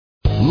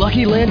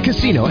Lucky Land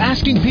Casino,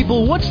 asking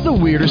people, what's the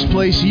weirdest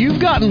place you've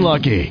gotten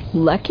lucky?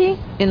 Lucky?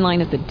 In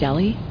line at the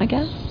deli, I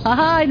guess?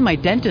 Aha, in my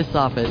dentist's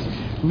office.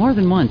 More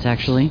than once,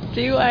 actually.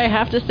 Do I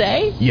have to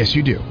say? Yes,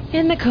 you do.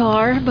 In the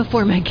car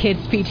before my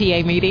kids'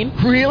 PTA meeting.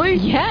 Really?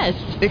 Yes.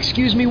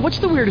 Excuse me, what's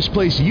the weirdest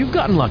place you've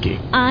gotten lucky?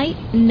 I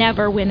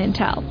never win and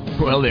tell.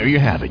 Well, there you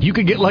have it. You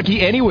can get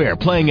lucky anywhere,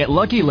 playing at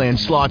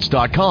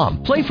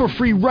LuckyLandSlots.com. Play for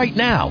free right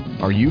now.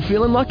 Are you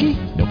feeling lucky?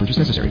 No purchase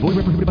necessary. Void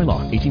where prohibited by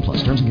law. 18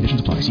 plus. Terms and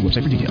conditions apply. See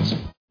website for details.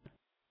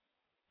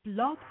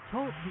 Blog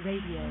Talk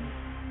Radio.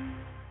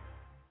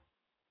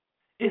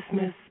 It's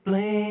Miss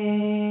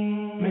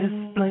Bling, Miss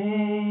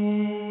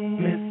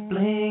Bling, Miss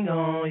Bling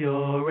on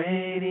your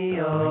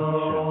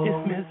radio.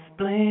 It's Miss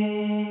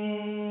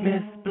Bling,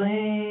 Miss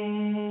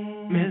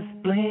Bling, Miss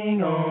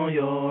Bling on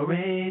your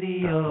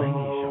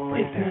radio.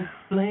 It's Miss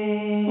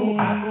Bling,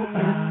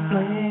 Miss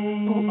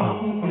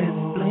Bling, Miss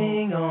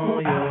Bling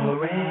on your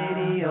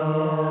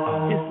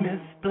radio. It's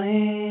Miss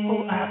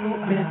Bling,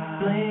 Miss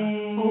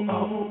Bling,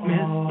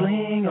 Miss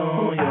Bling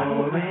on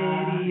your radio.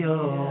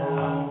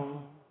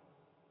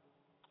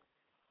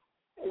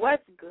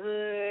 What's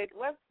good?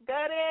 What's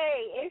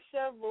goody? It's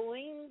your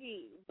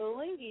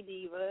Blingy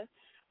Diva,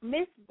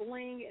 Miss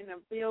Bling in the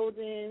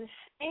building.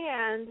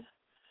 And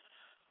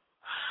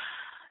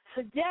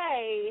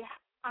today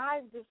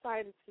I've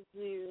decided to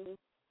do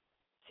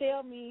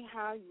Tell Me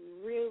How You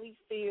Really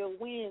Feel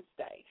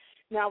Wednesday.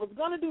 Now, I was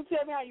going to do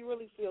Tell Me How You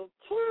Really Feel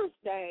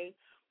Tuesday,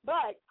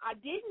 but I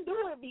didn't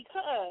do it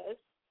because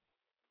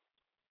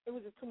it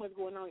was just too much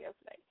going on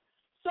yesterday.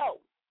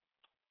 So,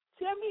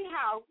 tell me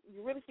how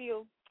you really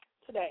feel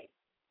today.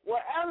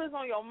 Whatever's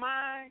on your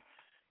mind,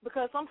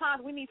 because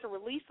sometimes we need to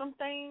release some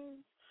things,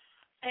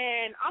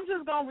 and I'm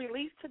just going to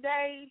release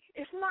today.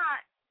 It's not,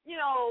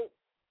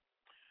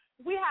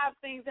 we have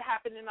things that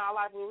happen in our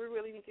life where we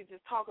really need to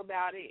just talk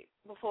about it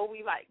before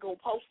we, go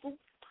postal.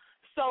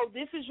 So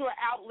this is your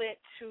outlet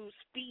to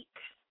speak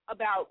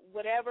about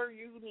whatever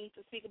you need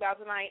to speak about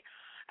tonight.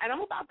 And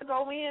I'm about to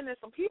go in, and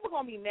some people are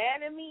going to be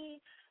mad at me,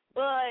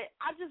 but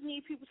I just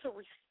need people to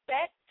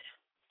respect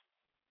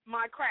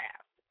my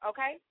craft,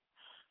 okay?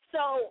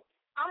 So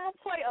I'm going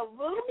to play a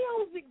little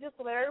music just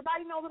to let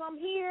everybody know that I'm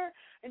here,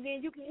 and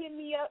then you can hit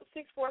me up,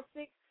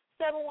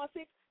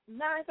 646-716-9719,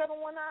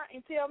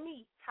 and tell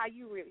me how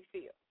you really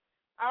feel.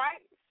 All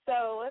right?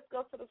 So let's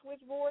go to the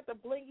switchboard, the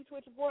Blingy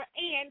switchboard,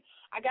 and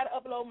I got to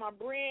upload my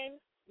brand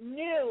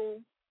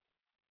new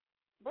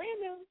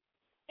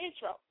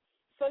intro.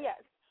 So,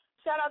 yes,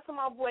 shout out to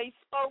my boy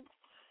Spokes.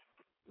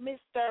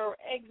 Mr.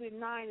 Exit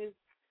 9 is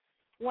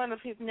one of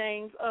his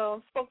names.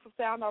 Spokes for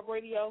Sound Off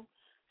Radio.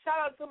 Shout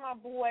out to my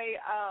boy,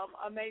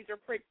 a major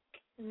prick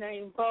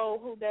named Bo,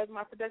 who does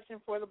my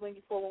production for the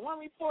Blingy 411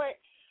 report.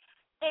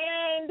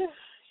 And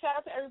shout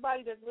out to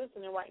everybody that's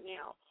listening right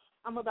now.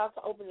 I'm about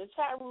to open the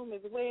chat room as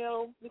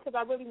well because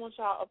I really want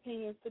y'all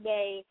opinions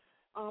today.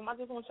 I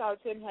just want y'all to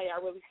tell me how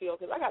y'all really feel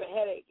because I got a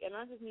headache and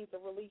I just need to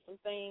release some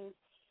things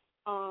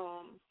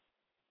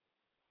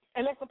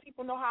and let some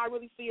people know how I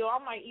really feel. I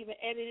might even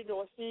edit it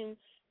or send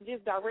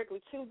just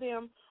directly to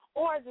them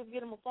or just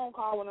get them a phone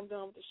call when I'm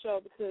done with the show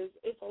because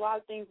it's a lot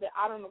of things that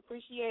I don't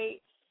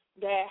appreciate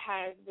that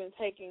has been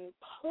taking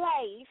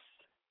place,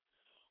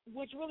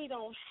 which really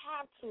don't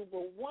have to.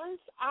 But once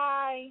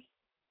I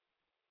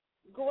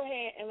go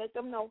ahead and let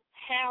them know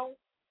how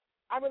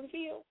I really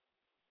feel,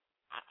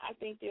 I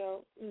think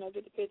they'll,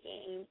 get the picture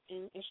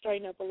and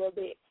straighten up a little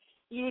bit.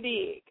 You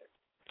dig?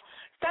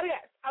 So,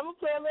 yes, I'm going to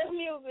play a little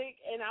music,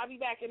 and I'll be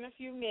back in a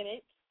few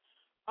minutes.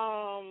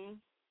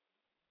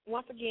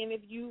 Once again,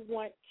 if you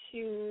want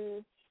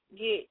to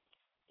get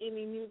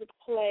any music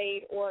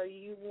played or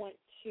you want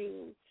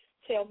to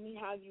tell me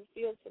how you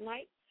feel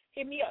tonight,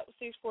 hit me up,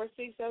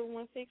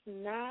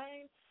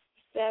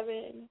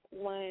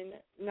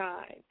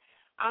 646-716-9719.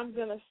 I'm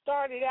going to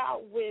start it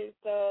out with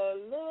a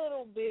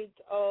little bit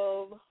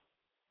of,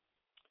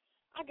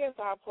 I guess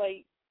I'll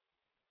play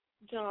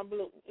John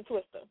Blue and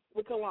Twister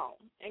with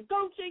Cologne. And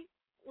Gucci,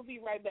 we'll be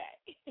right back.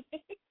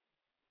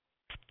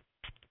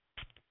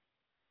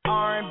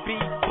 R&B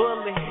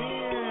bully,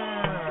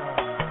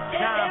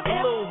 John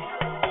Blue.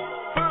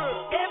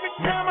 Every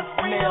time I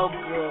smell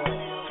good,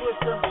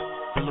 Twister,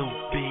 Blue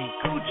B,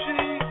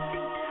 Gucci,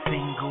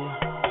 single,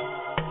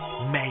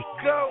 make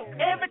go.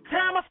 Every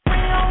time I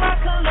spray on my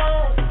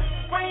cologne,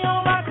 spray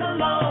on my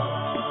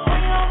cologne,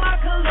 spray on my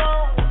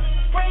cologne,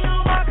 spray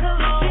on my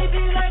cologne. She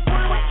be like,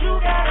 boy, what you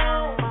got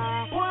on?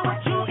 Boy,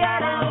 what you got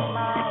on?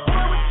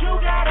 Boy, what you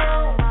got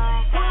on?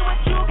 Boy,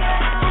 what you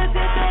got on? Is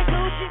it that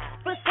Gucci,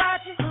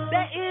 Versace,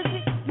 that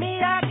Izzy,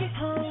 me, I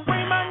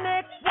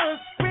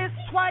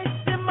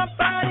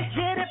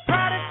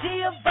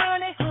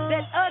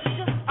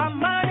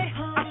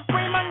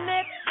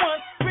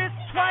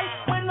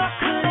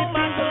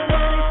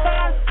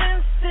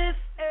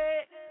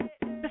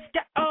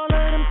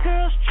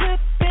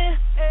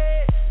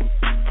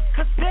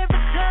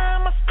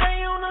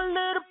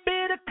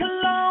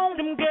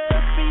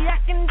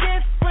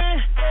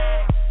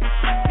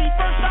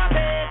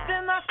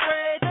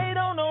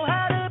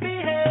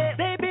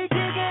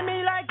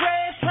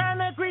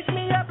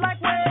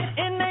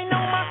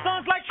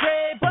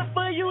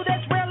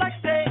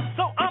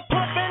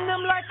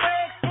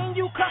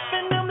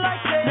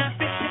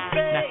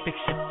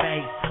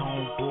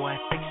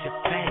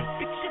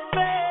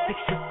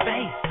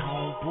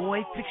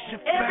boy, fix your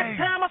face. Every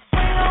time I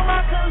spray on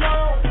my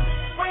cologne,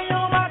 spray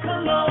on my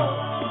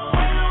cologne,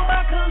 spray on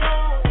my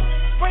cologne,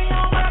 spray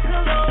on my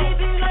cologne. She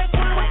be like,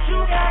 boy, what you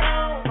got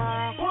on?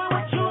 Boy,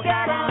 what you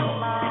got on?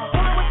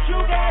 Boy, what you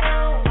got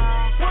on?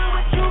 Boy,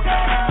 what you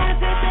got on? Is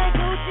it that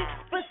Gucci,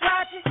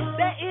 Versace,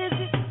 that is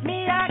it,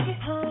 Miyagi?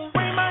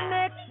 Spray my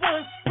neck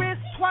once,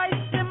 wrist twice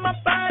in my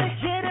body.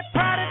 Get it,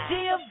 Prada,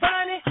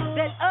 Giovanni,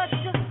 that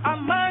Usher,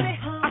 Armani.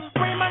 I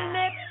spray my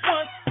neck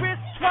once,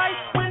 wrist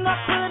twice when I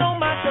put on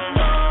my cologne.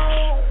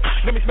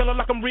 Let me smell it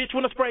like I'm rich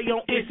when I spray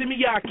on Issey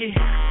Miyake.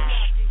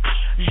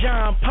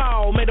 Jean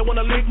Paul made her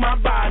wanna lick my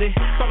body.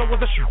 Thought it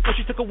was a shoot, but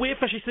she took a whiff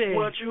and she said,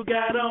 what you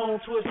got on,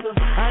 Twister?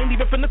 I ain't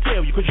even finna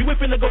tell you, cause you ain't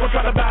finna go and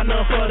try to buy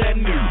none for that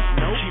new.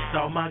 No, she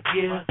saw my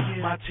gear,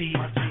 my teeth,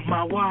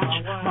 my watch,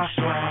 my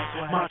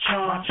swag, my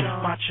charm,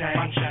 my chain,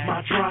 my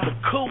drop, the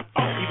coupe.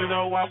 Even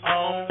though I'm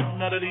on,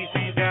 none of these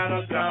things got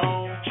her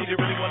gone. She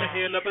didn't really wanna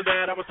hear enough of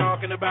that I was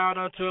talking about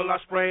until I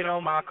sprayed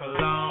on my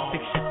cologne.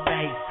 Fix your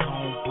face,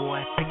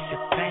 homeboy, fix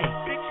your face.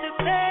 Fix your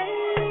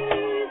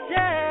face,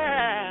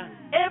 yeah.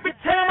 Every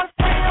time I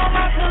spray on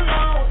my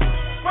cologne,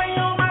 spray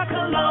on my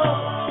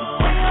cologne,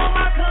 spray on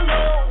my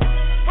cologne,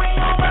 spray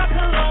on my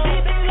cologne. She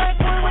be like,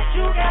 boy, what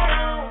you got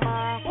on?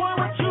 Boy,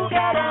 what you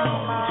got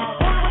on?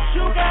 Boy, what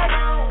you got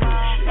on?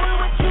 Boy,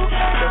 what you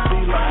got on? That be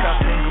like I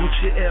think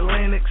Gucci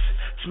Atlantics,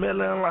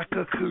 smelling like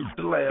a coupe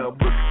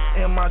lab.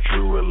 And my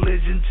true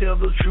religion, tell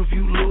the truth,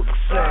 you look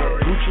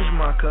sad. Gucci's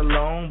my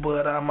cologne,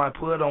 but I might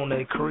put on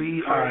that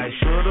Creed. I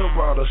should've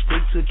brought a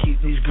stick to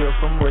keep these girls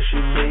from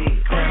rushing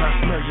me. And I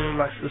smell just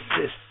like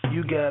success.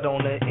 You got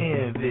on that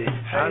envy.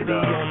 I be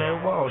on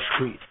that Wall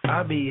Street.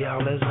 I be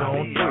out in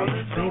zone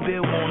 3. Baby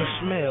wanna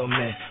smell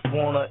me,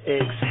 wanna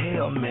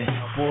exhale me.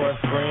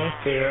 Boyfriend,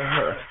 fair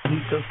her,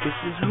 need to fix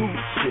his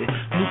hoochie.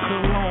 New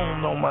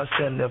cologne on my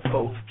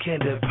centerfold,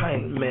 candy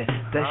paint me.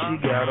 That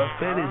she got a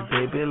fetish,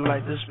 baby,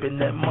 like to spend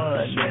that money.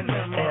 And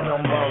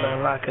I'm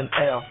ballin' like an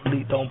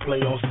athlete, don't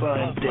play on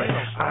Sunday.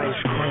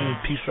 Ice cream,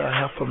 piece of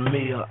half a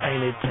meal,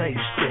 ain't it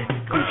tasty?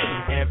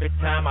 Gucci. Every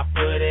time I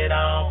put it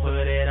on,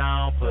 put it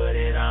on, put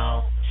it on.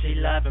 She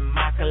loving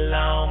my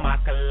cologne, my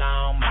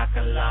cologne, my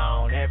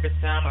cologne. Every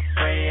time I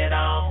spray it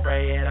on,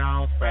 spray it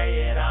on,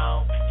 spray it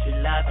on. She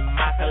loving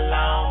my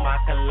cologne, my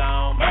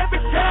cologne, my cologne. Every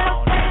time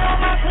I spray on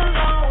my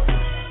cologne,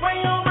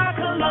 spray on my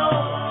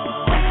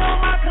cologne, spray on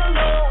my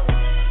cologne,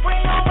 spray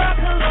on my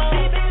cologne.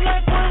 She be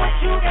like, boy, what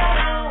you got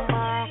on?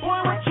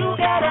 Boy, what you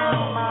got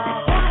on?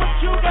 Boy, what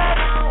you got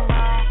on?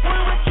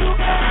 Boy, what you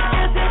got on?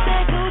 Is it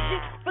that Gucci,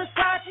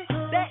 Versace,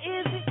 that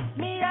is it,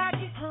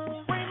 Miyagi?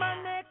 Spray my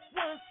neck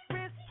once,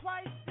 wrist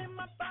twice in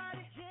my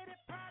body. Get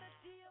it, Prada,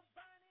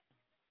 Giovanni.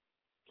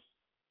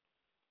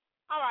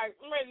 All right,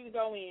 I'm ready to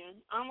go in.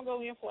 I'm going to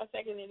go in for a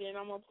second and then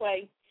I'm going to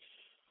play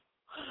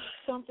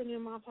something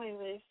in my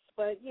playlist.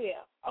 But,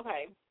 yeah,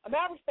 okay,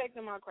 about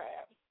respecting my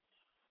craft.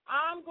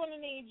 I'm going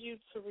to need you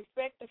to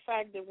respect the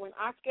fact that when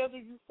I schedule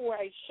you for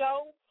a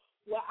show,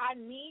 what I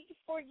need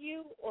for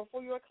you or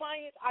for your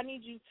clients, I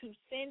need you to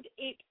send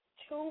it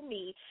to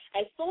me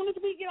as soon as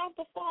we get off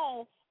the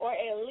phone or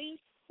at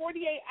least 48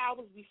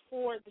 hours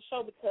before the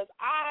show, because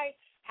I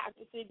have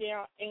to sit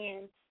down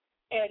and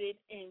edit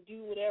and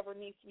do whatever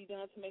needs to be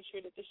done to make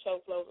sure that the show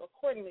flows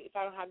accordingly. If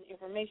I don't have the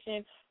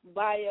information,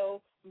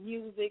 bio,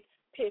 music,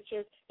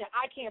 pictures, then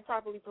I can't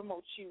properly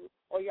promote you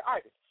or your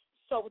artist.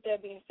 So with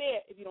that being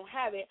said, if you don't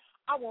have it,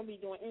 I won't be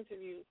doing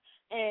interviews,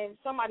 and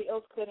somebody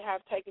else could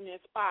have taken their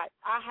spot.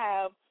 I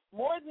have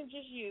more than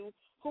just you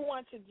who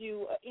want to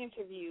do an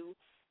interview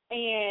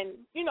and,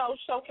 you know,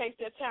 showcase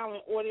their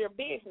talent or their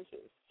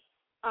businesses.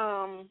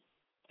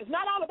 It's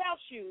not all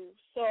about you,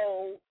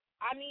 so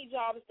I need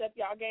y'all to step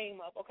y'all game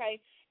up, okay?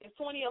 It's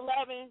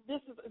 2011. This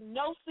is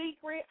no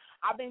secret.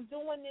 I've been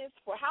doing this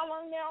for how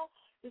long now?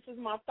 This is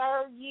my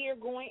 3rd year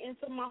going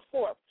into my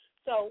 4th.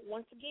 So,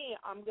 once again,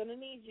 I'm going to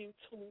need you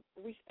to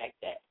respect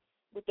that.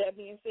 With that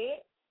being said,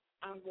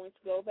 I'm going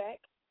to go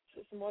back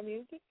to some more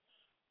music,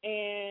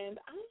 and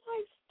I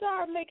might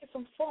start making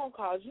some phone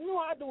calls. You know,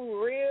 I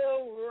do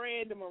real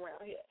random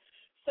around here.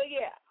 So,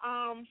 yeah,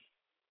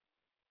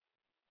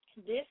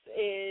 this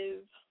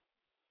is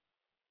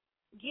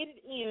Get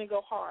It In and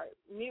Go Hard,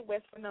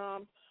 Midwest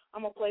Phenoms.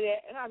 I'm going to play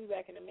that, and I'll be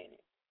back in a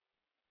minute.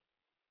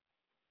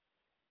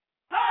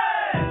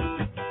 Hey!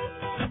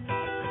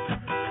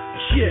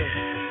 Yeah.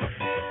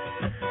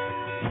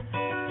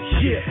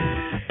 Yeah,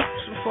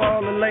 so for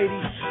all the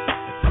ladies,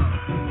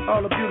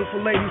 all the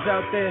beautiful ladies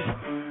out there,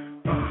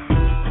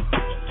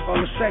 all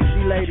the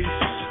sexy ladies,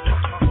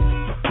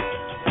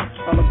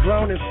 all the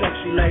grown and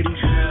sexy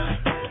ladies.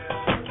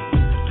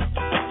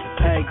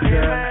 Hey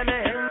girl,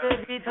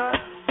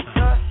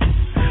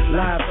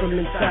 live from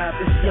inside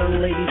this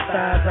young lady's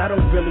thighs. I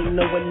don't really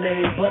know her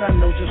name, but I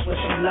know just what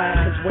she like.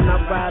 Cause when I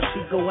ride,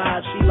 she go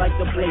high, she like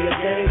to play a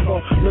game.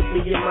 Or look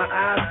me in my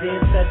eyes, then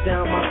set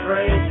down my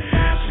frame.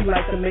 She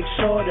like to make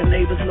sure the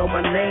neighbors know my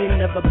name.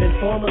 Never been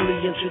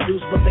formally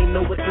introduced, but they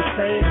know it's the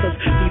same. Cause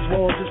these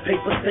walls is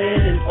paper thin,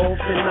 and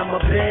often I'm a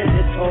bend.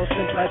 It's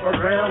tossing pipe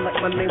around like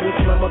my name was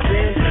Mama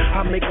Ben.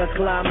 I make a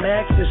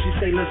climax, and she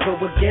say let's go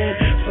again.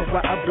 So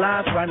why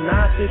oblige, why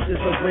not? This is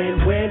a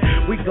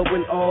win-win. We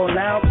going all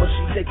out, but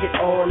she take it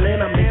all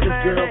in. I make this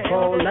girl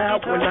call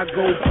out when I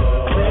go in.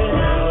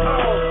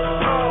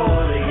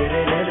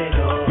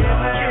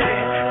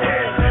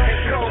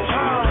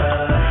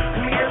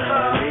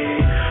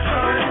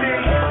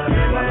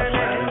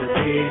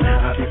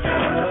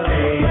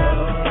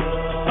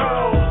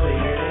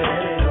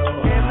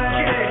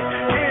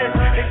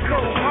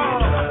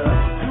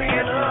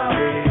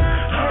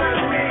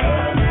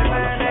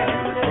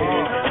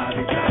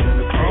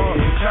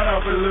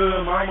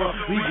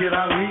 We get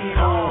our lean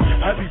on.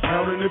 I be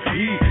pounding the P,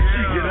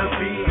 she get her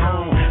feet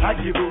on. I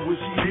give her what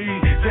she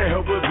need to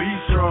help her be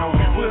strong.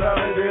 Without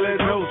a daily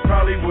dose,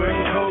 probably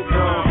wouldn't coke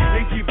on.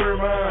 And keep her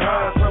mind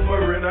high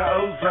somewhere in the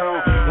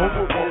O-Zone.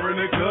 Over four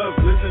in the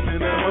clubs,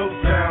 listening to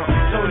Motown.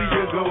 Shorty,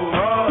 you go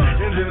hard,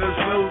 and then I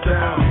slow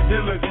down.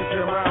 Then look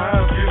into my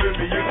eyes, giving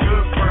me a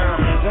good frown.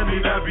 That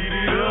mean I beat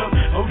it up,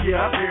 oh yeah,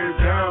 I tear it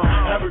down.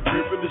 Have a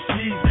grip in the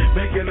sheets,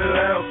 making a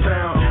loud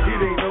sound. It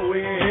ain't no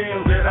way in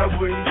hell that I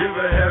wouldn't give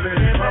her heaven.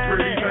 My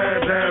pretty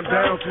fine dime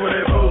down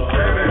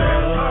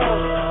 24/7.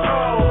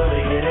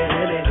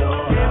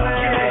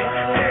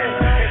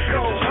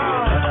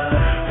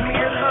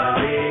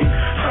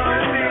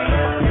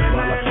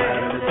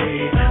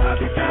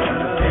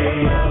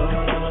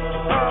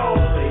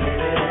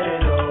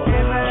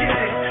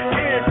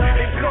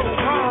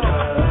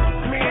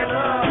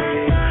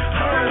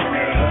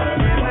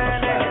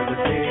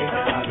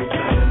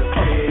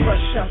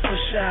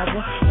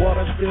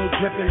 Water still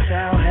dripping,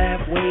 towel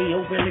halfway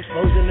open,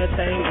 exposing the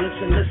thing.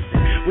 Listen,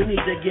 we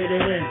need to get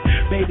it in.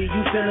 Baby,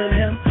 you feeling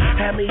him?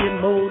 Have me in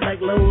mode like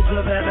loads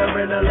of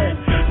adrenaline.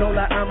 No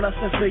lie, I'm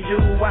lusting for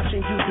you,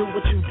 watching you do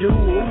what you do.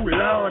 Ooh,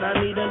 Lord,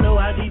 I need to know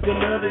how deep your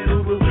love is,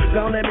 guru.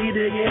 Don't let me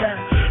dig it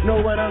out.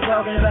 Know what I'm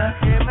talking about?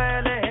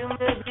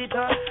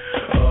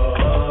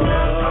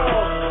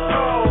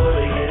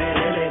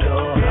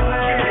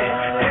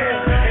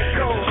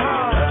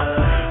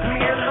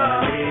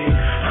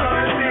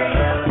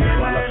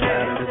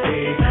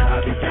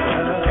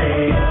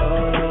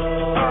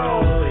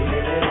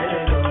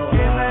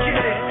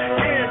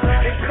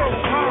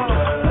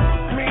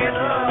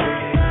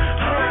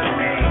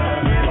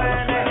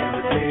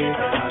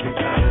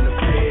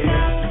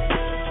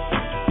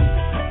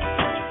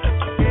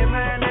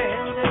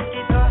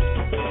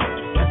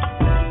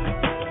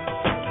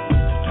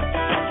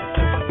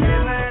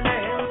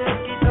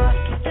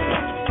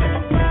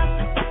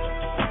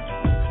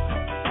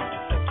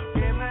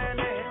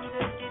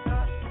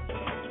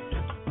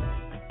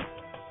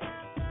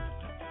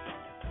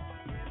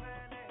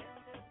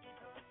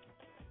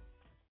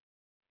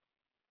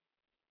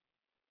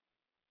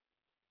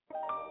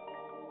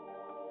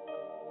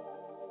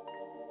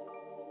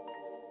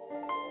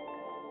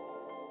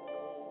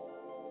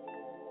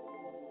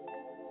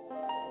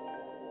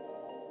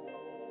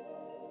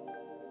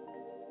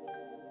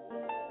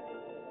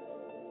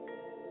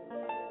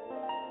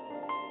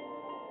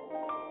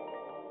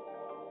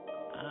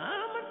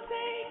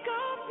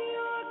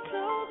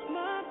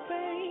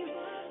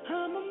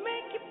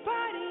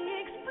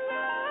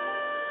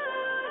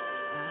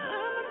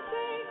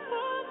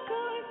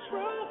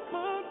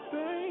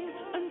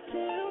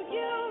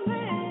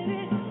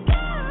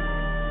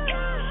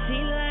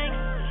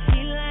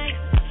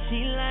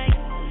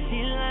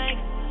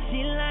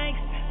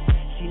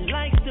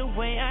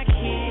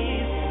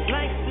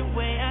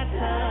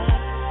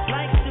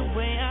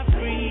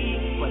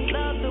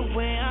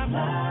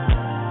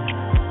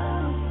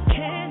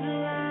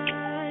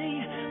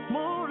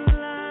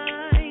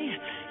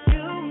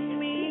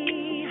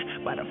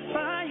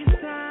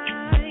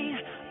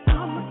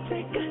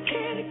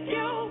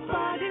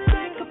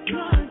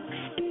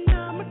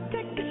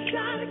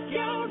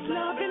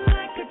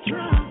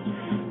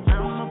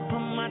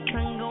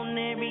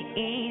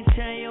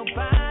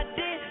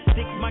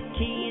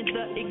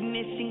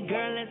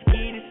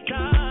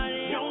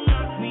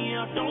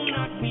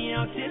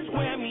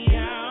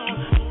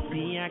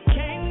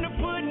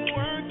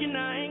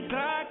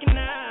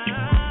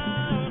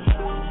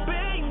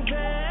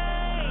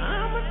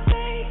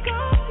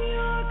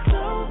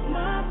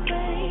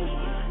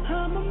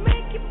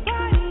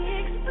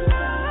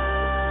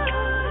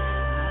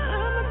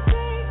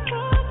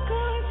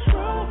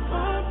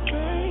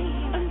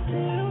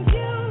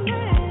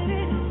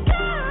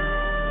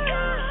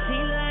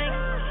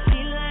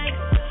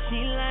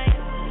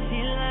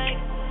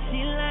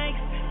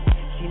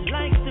 She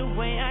likes the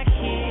way I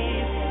kiss.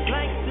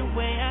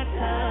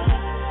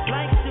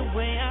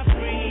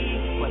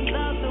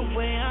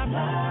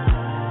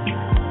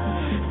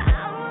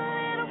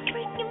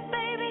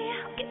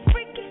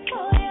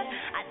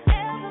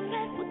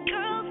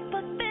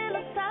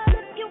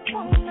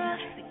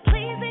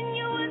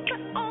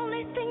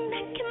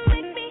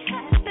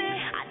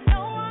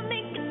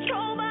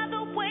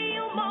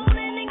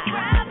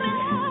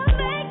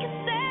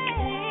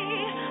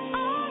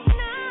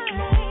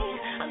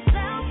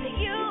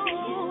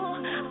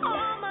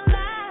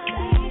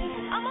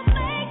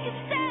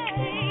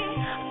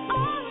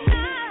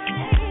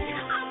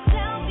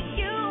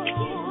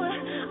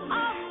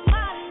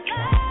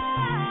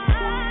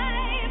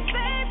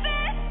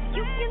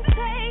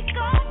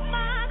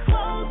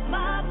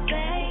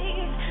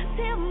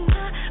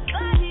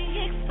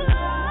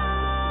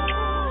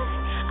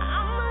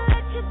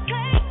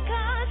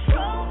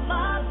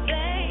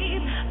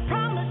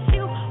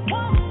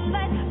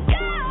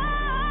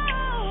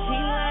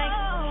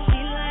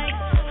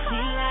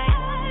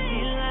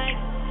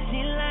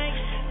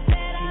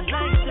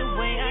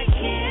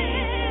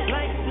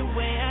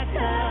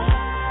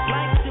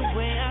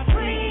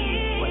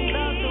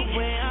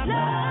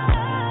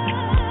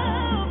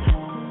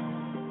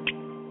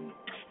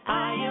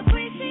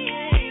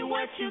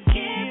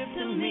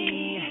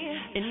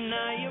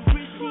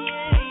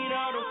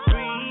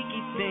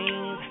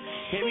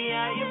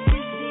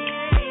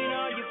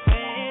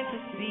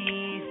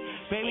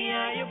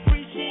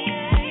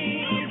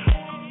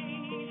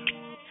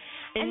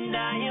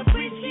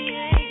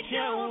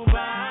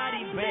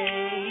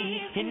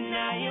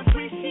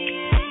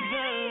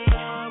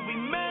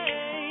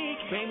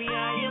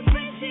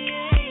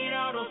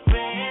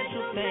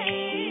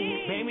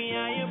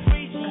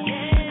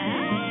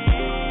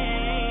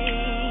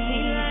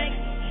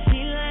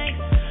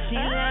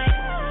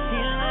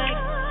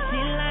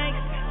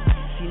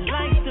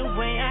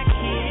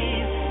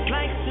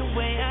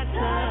 I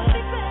touch,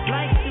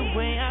 like the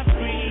way I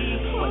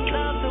breathe, but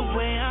love the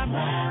way I move.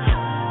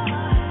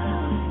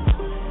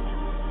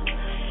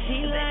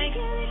 She likes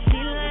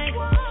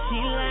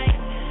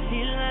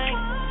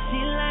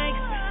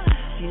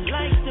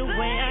the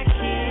way I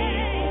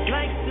kiss,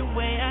 likes the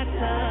way I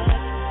touch,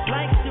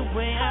 likes the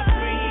way I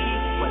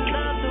breathe, but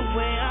love the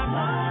way I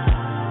move.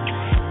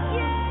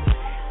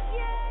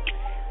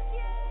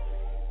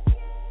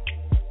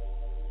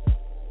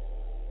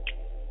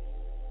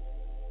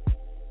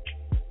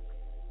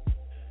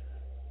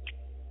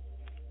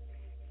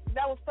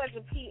 That was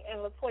Pleasure P and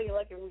LaToya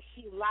Luckett, which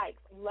She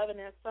Likes. I'm loving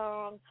that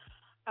song.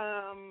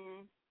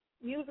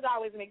 Music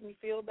always makes me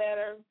feel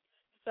better,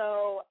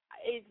 so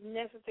it's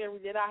necessary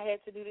that I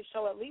had to do the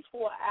show at least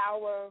for an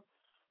hour.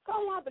 So I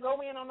don't have to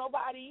go in on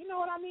nobody. You know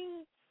what I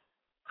mean?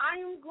 I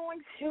am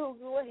going to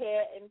go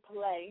ahead and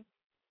play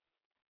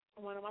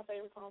one of my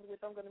favorite songs,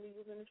 which I'm going to be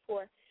using this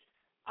for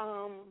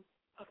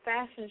a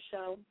fashion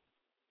show.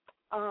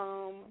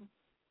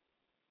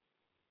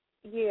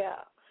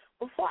 Yeah.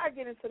 Before I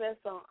get into that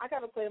song, I got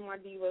to play my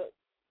diva,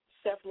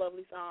 Chef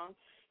Lovely song.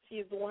 She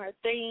is doing her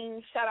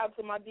thing. Shout out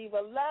to my diva,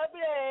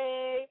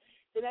 Lovely.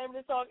 The name of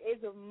the song is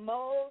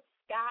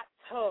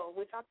Moscato,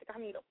 which I think I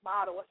need a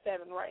bottle of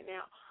 7 right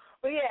now.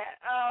 But, yeah,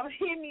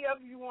 hit me up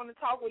if you want to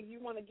talk or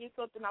you want to get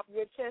something off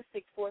your chest,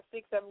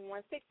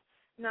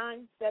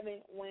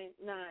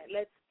 646-716-9719.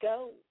 Let's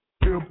go.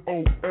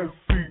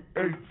 M-O-S-C-A-T-O.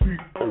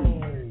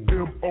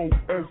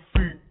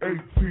 M-O-S-C-A-T-O.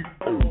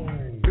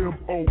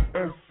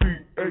 M-O-S-C-A-T-O.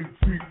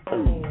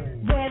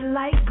 Red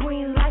light,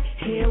 green light,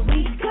 here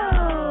we go.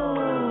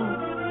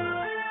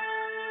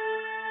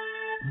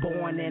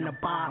 Born in a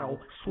bottle,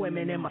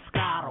 swimming in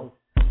Moscato.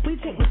 We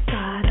drink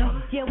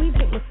Moscato, yeah, we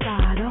drink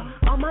Moscato.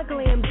 All my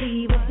glam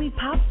divas, we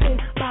poppin'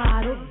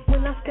 bottles.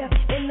 When I step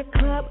in the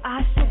club,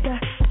 I shut the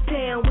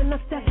down. When I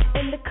step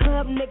in the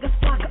club, niggas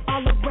flock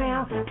all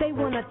around. They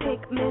wanna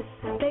take miss,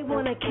 they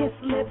wanna kiss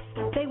lips,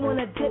 they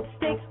wanna dip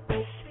sticks.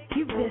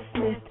 You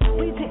dismissed.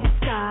 We drink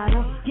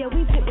Moscato, yeah,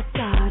 we drink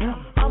Moscato.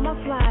 All my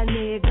fly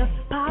niggas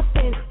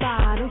poppin'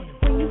 bottles.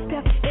 When you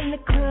step in the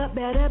club,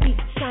 better be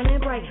shining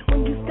bright.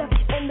 When you step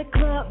in the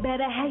club,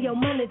 better have your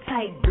money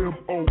tight.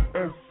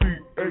 M-O-S-C-A-T-O.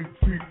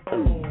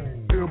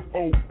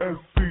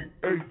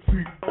 M-O-S-C-A-T-O.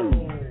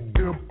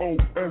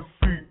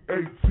 M-O-S-C-A-T-O.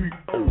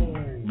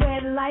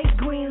 Red light,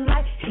 green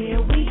light, here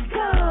we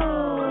go.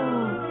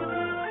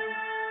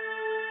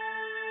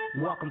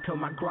 Welcome to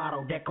my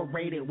grotto,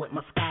 decorated with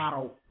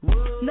Moscato.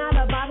 Not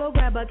a bottle,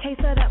 grab a case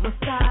of that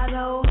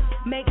Moscato.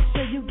 Make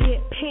sure you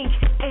get pink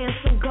and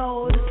some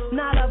gold.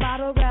 Not a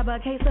bottle, grab a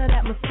case of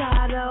that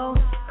Moscato.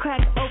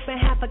 Crack open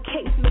half a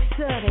case, make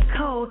sure they're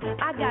cold.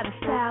 I got a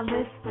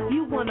stylist,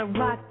 you wanna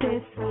rock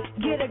this.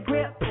 Get a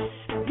grip,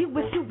 you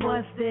wish you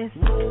was this.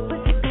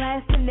 Put your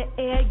glass in the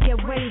air, yeah,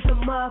 raise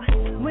them up.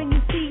 When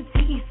you see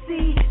TEC,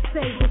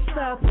 say what's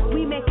up.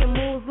 We making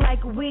moves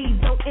like we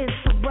don't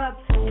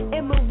interrupt.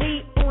 And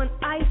Marie on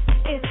ice,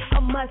 it's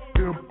a must.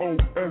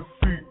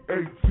 M-O-S-C-A-T-O.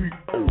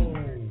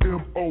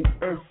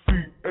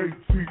 M-O-S-C-A-T-O.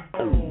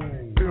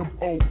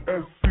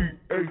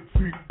 M-O-S-C-A-T-O.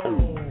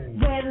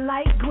 Red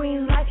light,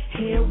 green light,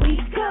 here we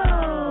go.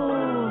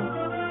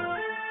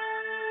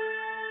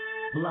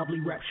 Lovely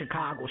rep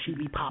Chicago, she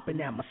be popping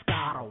that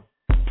Moscato.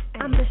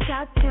 I'm the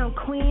Chi-Town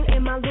queen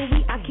in my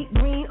Louis. I keep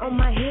green on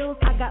my heels.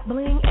 I got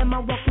bling and my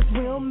walk is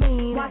real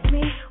mean. Watch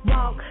me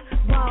walk,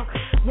 walk,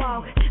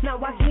 walk. Now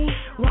watch me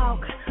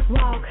walk,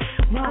 walk,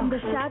 walk. I'm the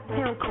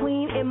Chi-Town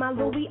queen in my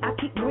Louis. I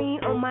keep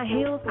green on my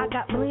heels. I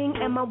got bling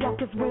and my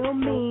walk is real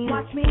mean.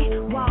 Watch me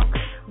walk,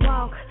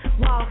 walk,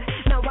 walk.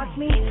 Now watch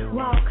me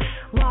walk,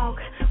 walk,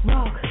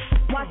 walk.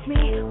 Watch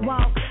me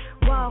walk,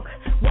 walk,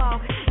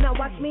 walk. Now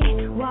watch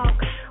me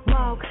walk,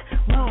 walk,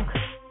 walk.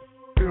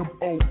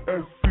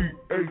 M-O-S-C-A-T-O.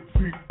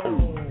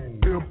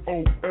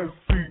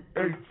 M-O-S-C-A-T-O.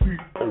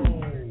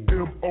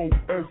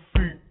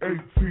 M-O-S-C-A-T-O.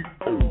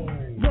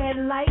 Red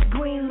light,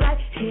 green light,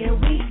 here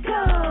we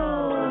go.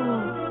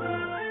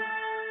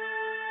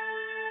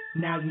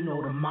 Now you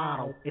know the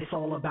motto, it's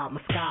all about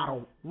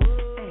Moscato.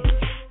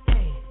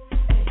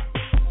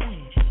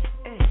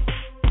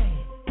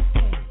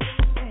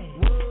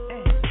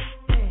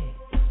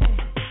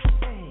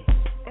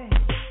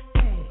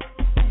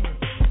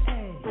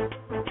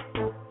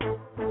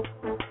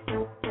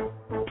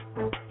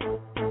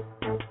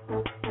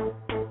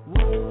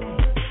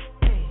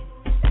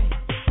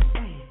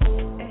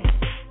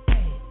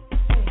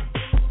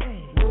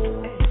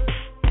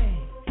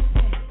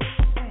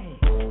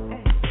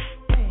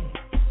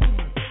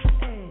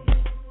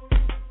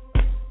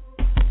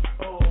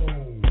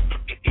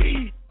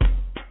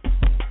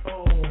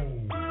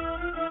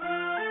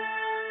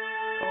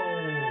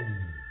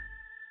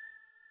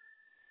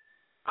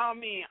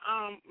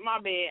 My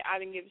bad. I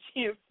didn't get a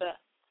chance to.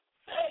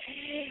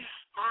 Okay.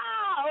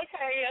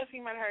 Yes,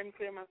 you might have heard me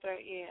clear my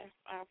throat. Yeah,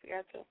 I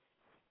forgot to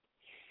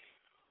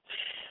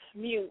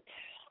mute.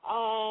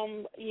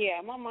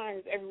 Yeah, my mind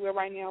is everywhere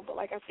right now. But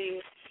like I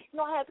said,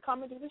 I had to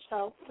come and do the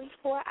show, at least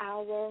for an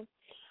hour.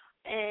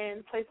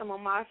 and play some of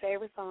my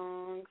favorite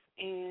songs.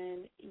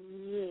 And,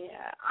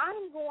 yeah,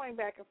 I'm going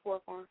back and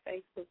forth on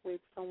Facebook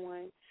with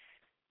someone.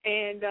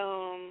 And,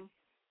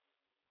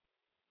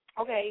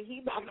 okay, he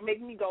about to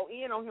make me go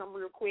in on him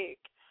real quick.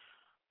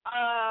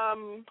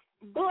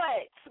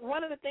 But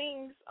one of the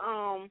things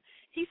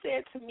he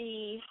said to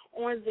me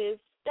on this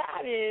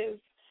status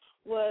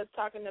was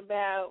talking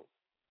about,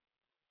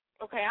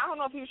 okay, I don't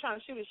know if he was trying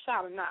to shoot his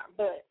shot or not,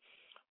 but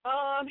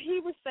he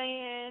was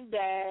saying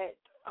that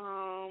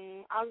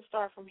I'll just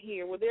start from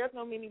here. Well, there's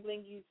no mini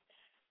blingies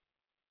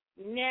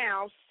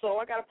now, so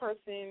I got a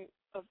person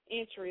of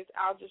interest.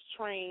 I'll just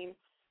train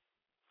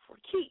for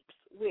keeps,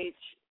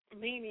 which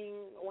meaning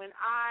when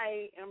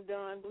I am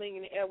done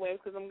blinging the airwaves,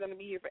 because I'm going to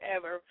be here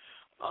forever,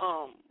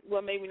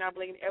 well, maybe not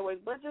blinging the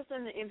airwaves, but just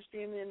in the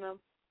industry, and then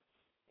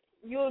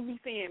you'll be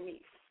seeing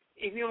me.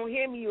 If you don't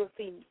hear me, you'll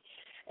see me.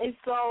 And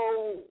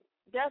so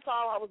that's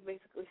all I was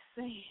basically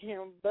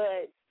saying.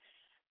 But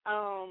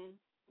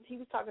he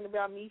was talking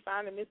about me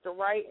finding Mr.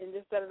 Right and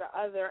this, that, or the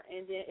other,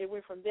 and then it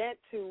went from that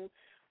to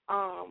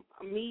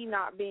me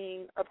not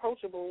being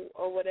approachable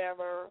or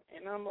whatever.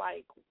 And I'm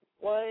like,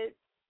 what?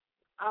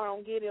 I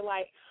don't get it.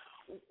 Like,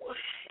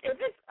 if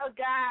it's a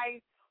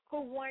guy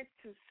who wants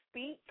to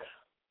speak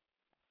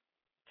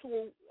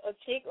to a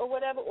chick or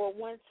whatever, or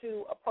wants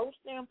to approach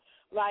them,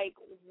 like,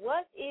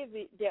 what is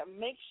it that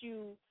makes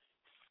you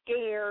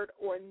scared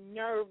or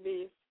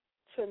nervous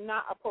to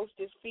not approach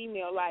this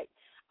female? Like,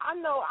 I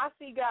know I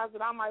see guys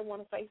that I might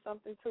want to say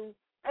something to,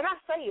 and I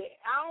say it.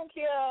 I don't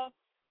care.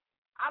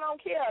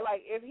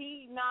 Like, if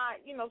he not,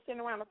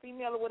 sitting around a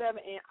female or whatever,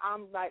 and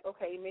I'm like,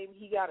 okay, maybe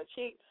he got a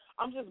chick,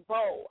 I'm just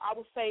bold. I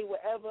will say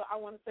whatever I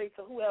want to say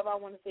to whoever I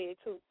want to say it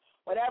to.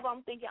 Whatever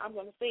I'm thinking, I'm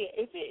going to say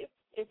it.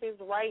 If it's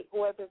right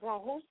or if it's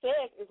wrong, who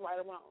said it's right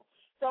or wrong?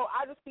 So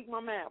I just speak my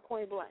mind,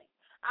 point blank.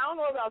 I don't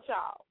know about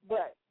y'all,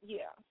 but,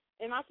 yeah.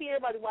 And I see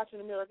everybody watching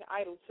American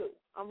Idol, too.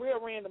 I'm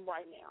real random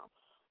right now.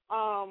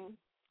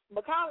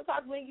 But call and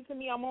talk Blingy to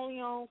me. I'm only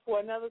on for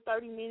another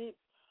 30 minutes.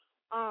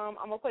 I'm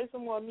going to play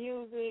some more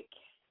music,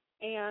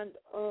 and,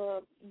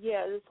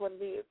 yeah, that's what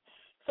it is.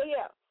 So,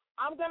 yeah,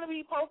 I'm going to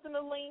be posting a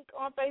link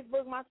on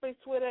Facebook, MySpace,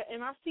 Twitter,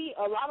 and I see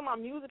a lot of my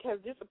music has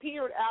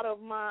disappeared out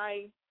of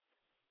my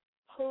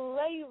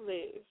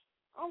playlist.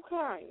 I'm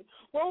crying.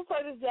 Well, we'll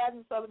play this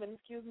Jasmine Sullivan,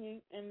 excuse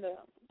me, and,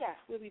 yeah,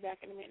 we'll be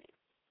back in a minute.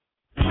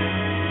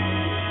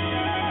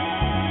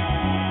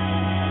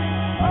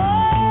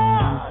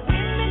 Oh,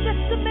 give me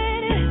just a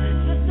minute,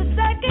 just a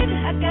second.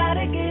 I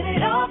gotta get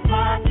it off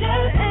my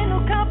chest. Ain't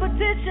no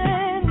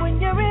competition when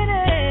you're in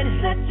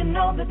it. Let you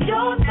know that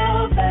you're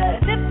the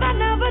best. If I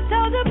never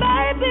told you,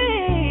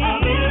 baby, I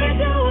really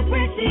do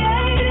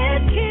appreciate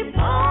it. Keep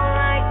on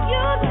like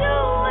you do,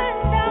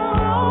 and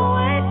I'll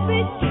always be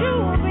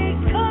true,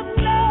 because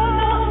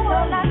love,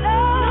 all I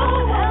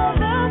know,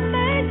 ever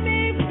made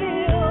me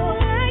feel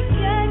like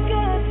I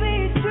could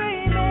be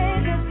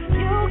dreaming. If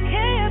you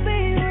can't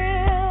be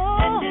real,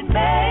 and it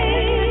makes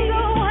me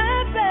so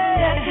happy,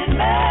 and it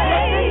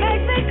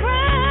makes me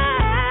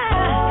cry.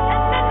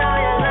 And I know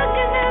you're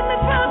looking at me,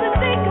 probably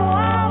thinking,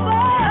 wow,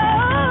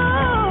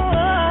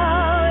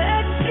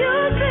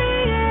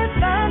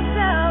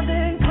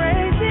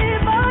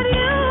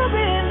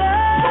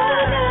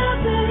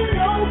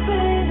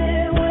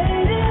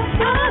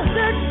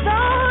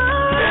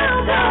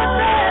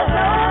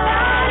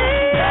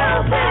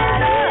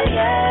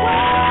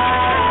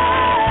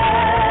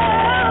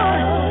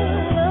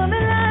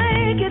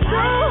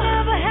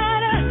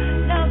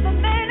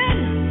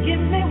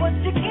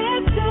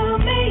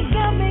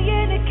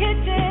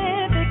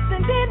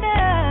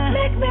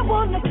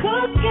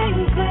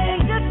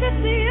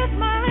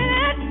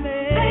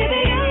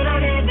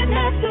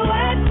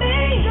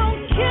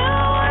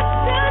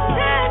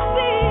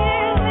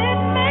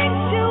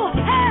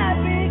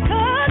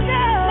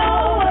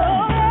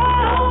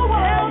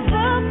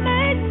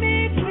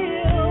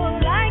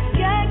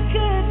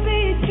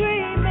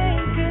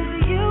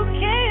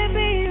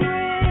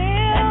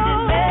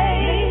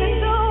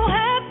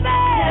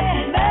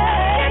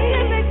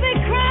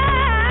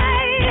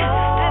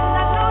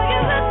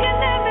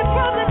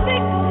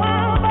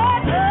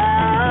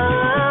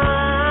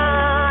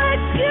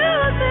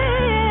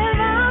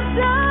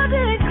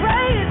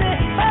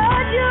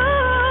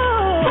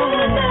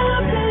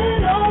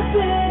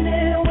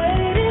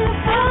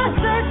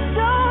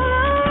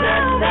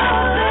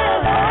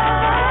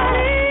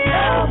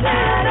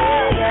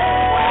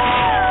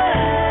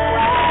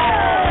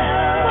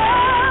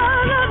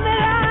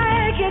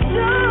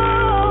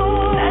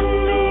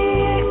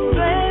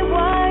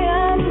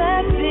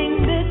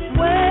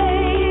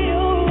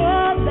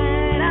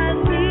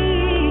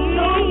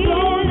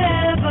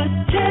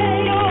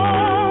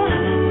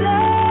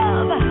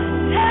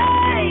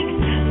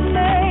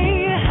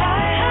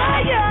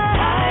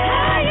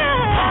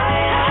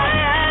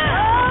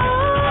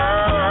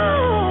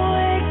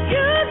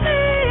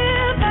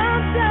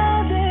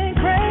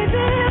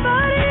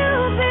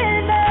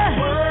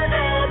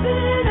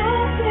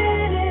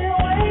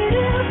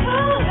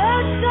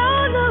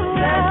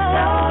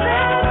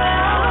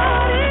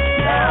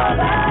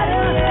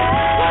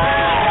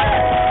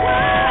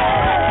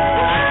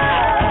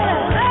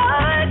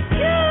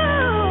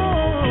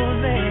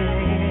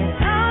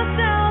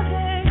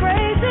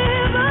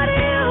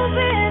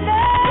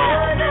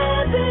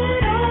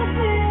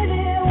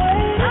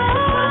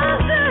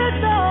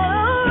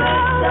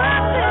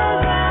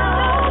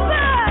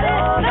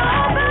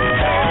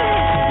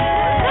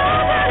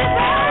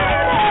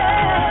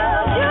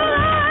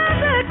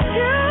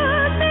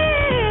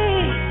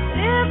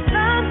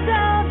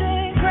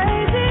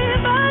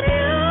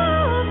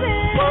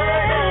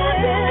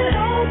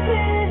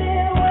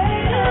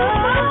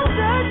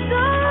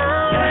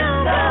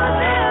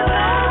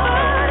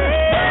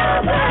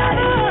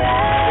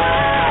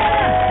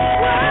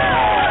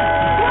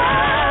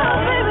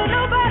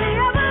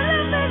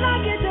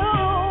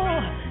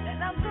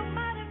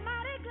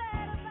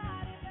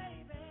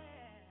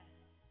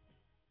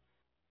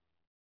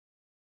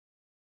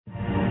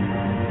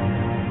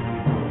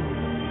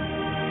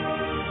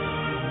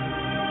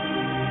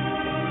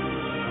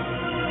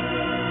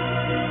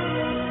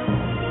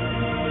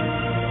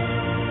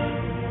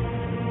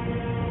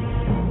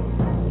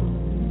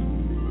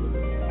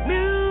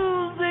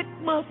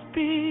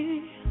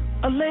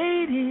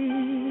 lady.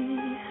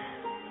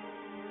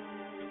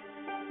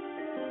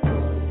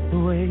 The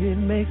way it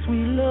makes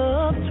me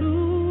love to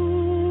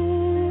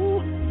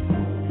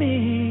me,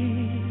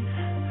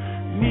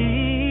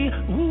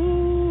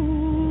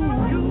 ooh,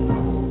 you,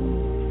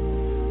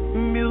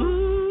 music.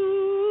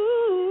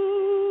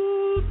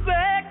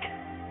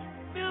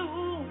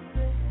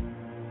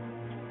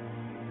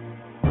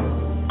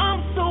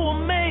 I'm so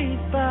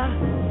amazed by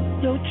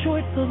your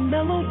choice of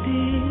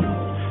melodies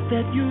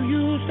that you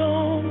used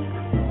on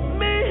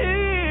me.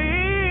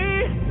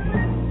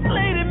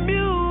 Lady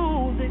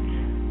music.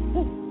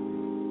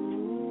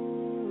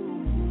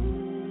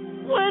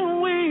 When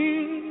we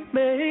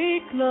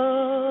make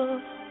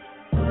love,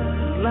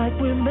 like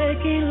we're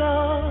making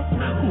love,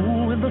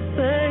 ooh, in the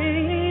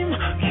same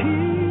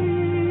key.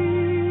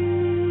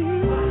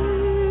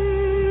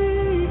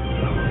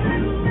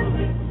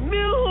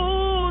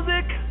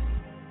 Music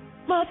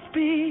must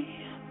be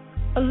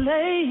a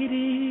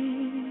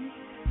lady,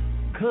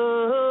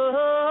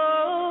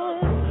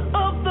 'cause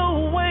of the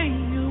way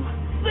you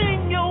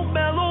sing your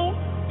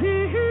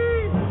melody.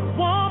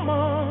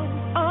 Woman,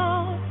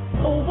 I'm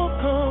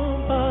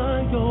overcome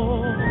by your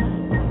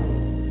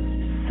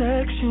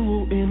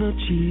sexual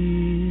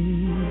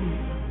energy.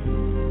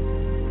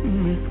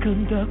 Miss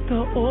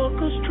Conductor,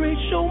 orchestrate,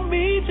 show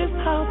me just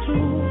how to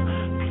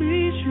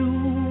please you.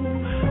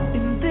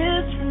 In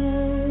this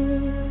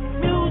room,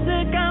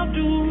 music I'll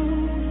do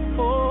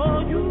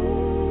for you.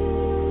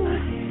 I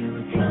hear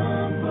a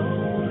drum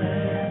roll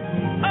at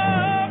me.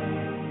 Oh,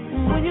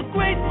 when you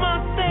grace my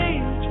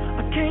stage,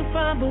 I can't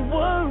find the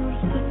words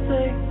to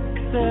say,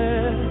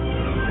 except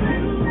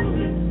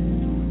music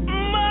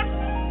must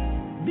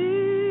be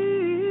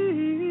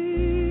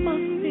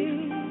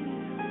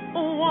a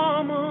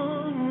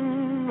woman.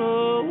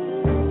 Oh,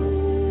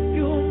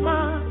 you're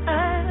my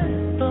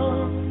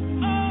anthem.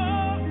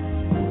 Oh,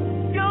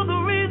 you're the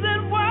reason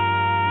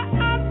why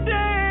I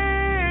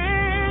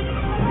dance.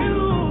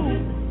 You,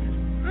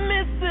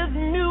 Mrs.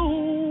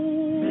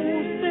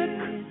 Music.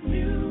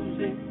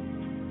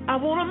 I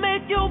wanna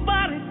make your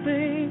body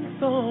sing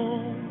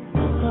songs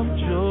of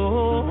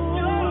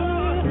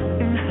joy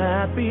and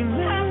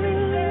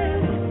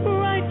happiness.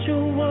 Write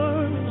your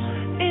words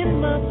in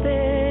my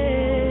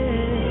bed.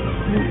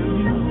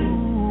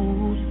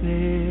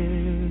 Music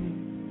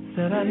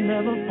said I'd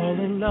never fall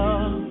in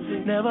love,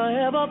 never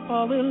ever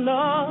fall in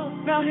love.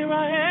 Now here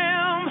I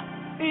am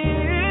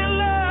in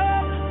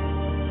love,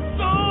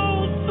 so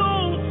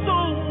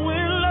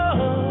in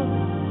love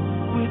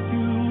with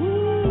you.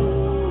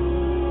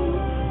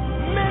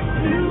 Miss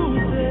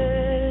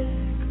Music,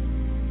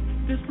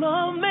 this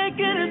love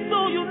making is so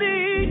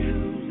unique.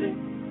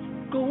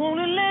 Go on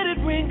and let it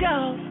ring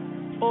out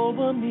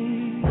over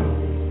me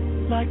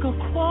like a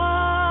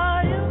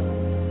choir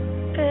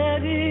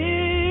at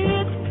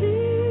its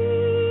peak.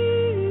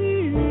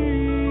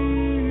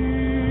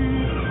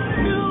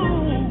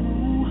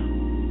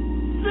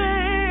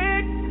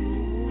 Music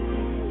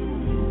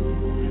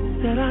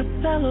said I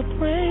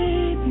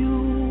celebrate you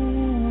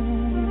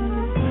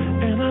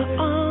and I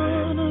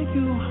honor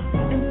you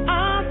and I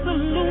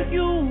salute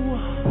you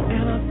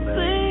and I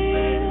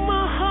sing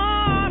my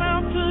heart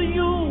out to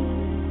you,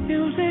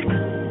 music,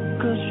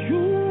 'cause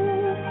you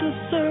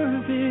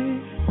deserve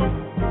it.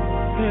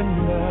 And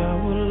I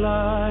would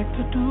like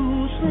to do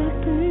some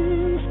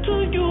things to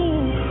you.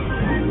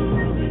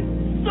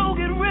 So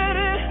get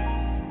ready.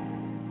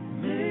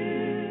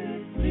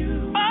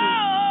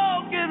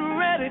 Oh, get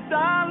ready,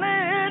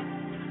 darling,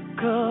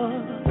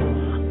 'cause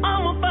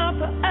I'm about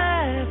to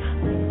add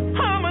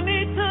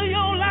harmony to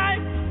your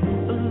life.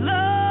 A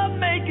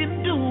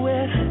love-making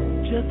duet,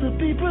 just to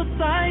be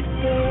precise,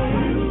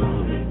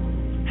 babe.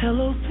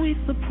 Hello, sweet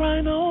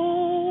soprano.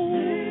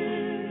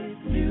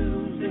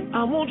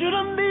 I want you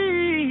to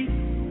meet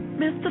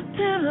Mr.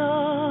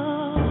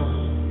 Tenor,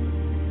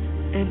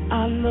 and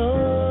I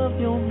love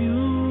your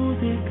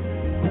music.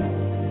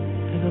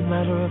 As a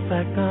matter of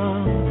fact,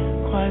 I'm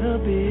quite a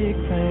big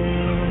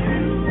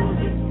fan.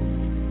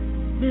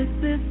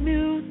 Mrs.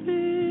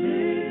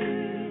 Music,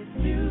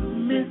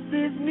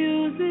 Mrs.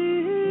 Music.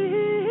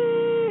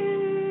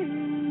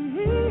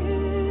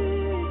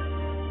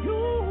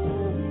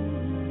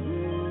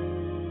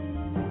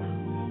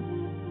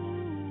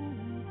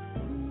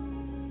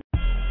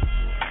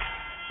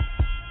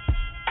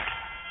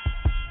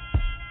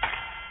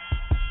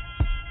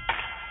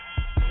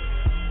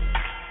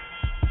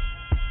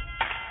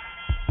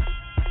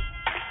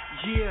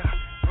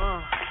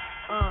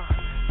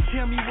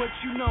 Tell me what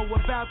you know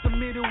about the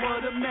middle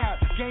of the map.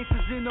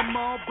 Gangsters in them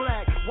all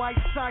black, white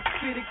socks,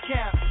 fitted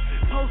caps.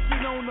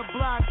 Posted on the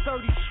block,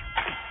 30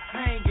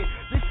 hanging.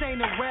 This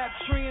ain't a rap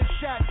trend,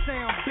 shot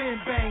sound,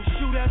 bang bang.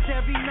 Shootouts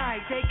every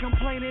night, they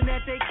complaining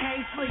that they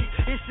can't sleep.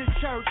 It's a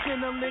church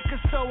and a liquor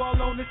store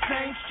all on the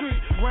same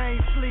street. Rain,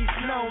 sleep,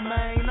 snow,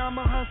 man, I'm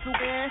a hustle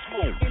ass.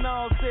 Ain't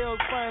all sales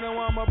final,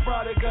 I'm a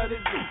product of the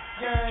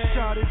game.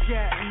 Shot a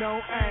jack,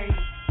 no aim.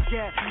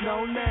 Yeah,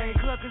 no name.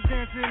 Cluckers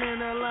dancing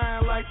in a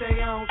line like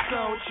they on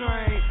Soul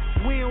Train.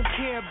 We don't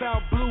care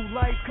about blue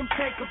lights, come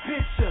take a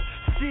picture.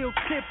 still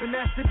tipping,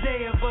 that's the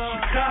day of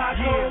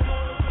Chicago.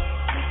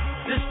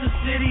 This the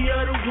city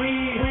of the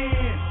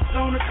wind.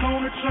 On the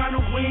corner trying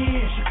to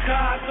win.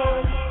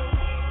 Chicago.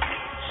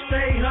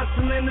 Stay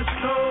hustling the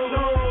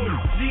snow.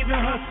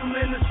 Leaving hustle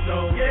in the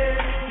snow. Yeah.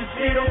 Just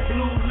hit on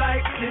blue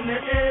lights in the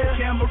air.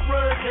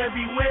 Cameras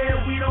everywhere.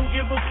 We don't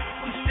give a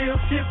we still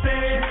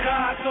tipping.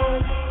 Chicago.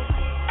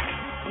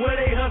 Where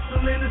they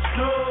hustle in the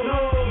snow.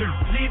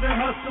 Leaving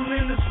hustle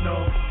in the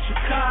snow.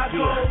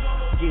 Chicago.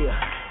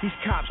 Yeah. These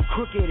cops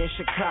crooked in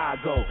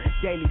Chicago.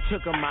 Daily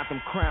took them out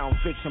them Crown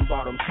Vics and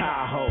bought them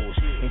Tahoes.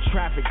 In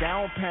traffic,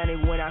 I don't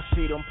panic when I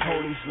see them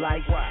police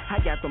lights. I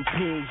got them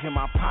pigs in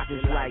my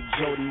pockets like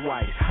Jody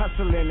White.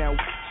 Hustling that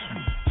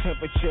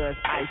temperature is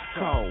ice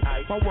cold.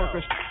 My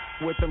workers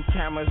with them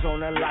cameras on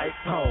the light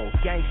pole.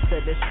 Gangsta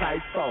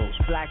disciples,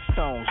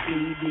 Blackstones,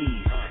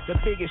 DDs. The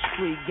biggest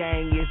street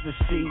gang is the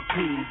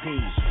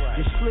CPDs.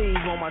 The sleeve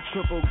on my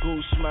triple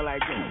goose smell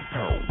like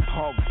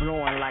Hawk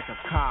blowing like a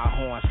car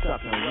horn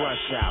stuck in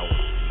rush hour.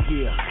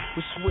 Yeah,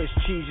 with Swiss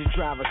cheese and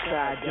driver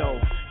side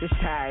dough. This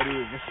how it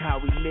is, this how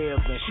we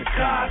live in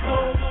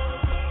Chicago.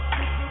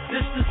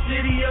 This the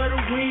city of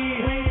the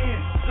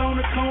wind. On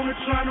the corner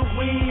trying to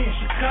win.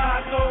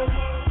 Chicago.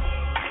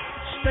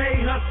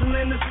 Stay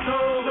hustling the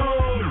snow.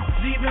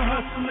 Leaving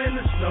hustle in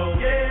the snow.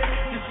 Yeah.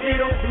 Just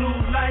hit on blue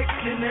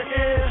lights in the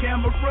air.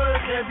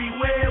 Cameras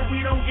everywhere.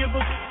 We don't give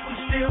a we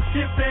still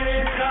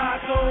tipping.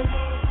 Chicago.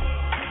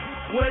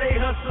 Where they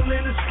hustle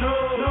in the snow.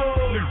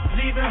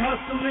 Leaving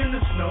hustle in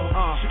the snow.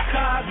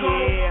 Chicago.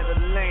 Yeah, the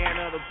land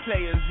of the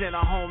players and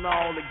a home to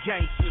all the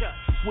gangsters.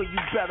 Where you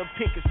better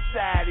pick a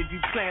side if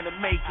you plan to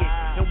make it.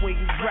 And when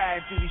you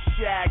ride through the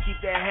shy, keep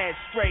that head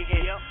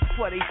straightened.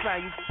 Before they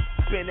find you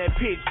in that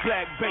pitch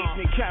black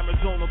basement, cameras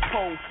on the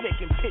pole,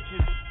 flicking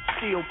pictures,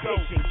 still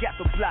pitching. Got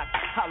the block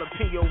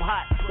jalapeno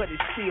hot, but it's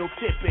still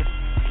tipping.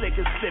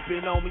 Slickers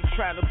slipping on me,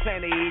 trying to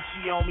plant a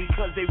itchy on me,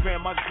 cause they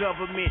ran my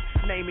government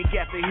name and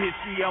got the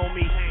history on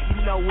me.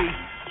 You know we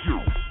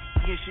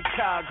in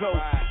Chicago,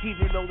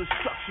 even though the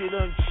structure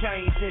done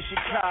changed in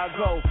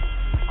Chicago.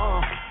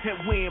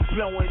 And wind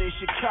blowing in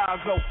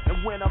Chicago.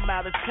 And when I'm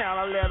out of town,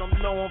 I let them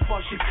know I'm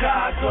from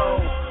Chicago.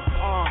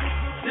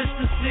 This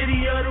the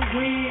city of the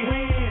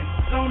wind.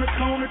 On the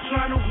corner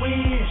trying to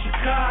win.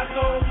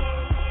 Chicago.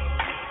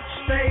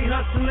 Stay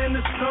hustling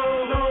the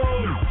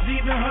snow.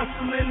 Leaving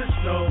hustle in the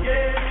snow.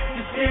 Yeah.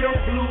 Just hit on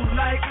blue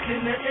lights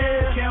in the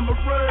air.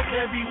 Cameras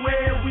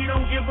everywhere. We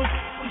don't give a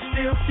we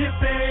still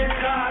tipping.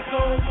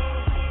 Chicago.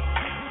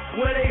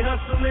 Where they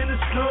hustle in the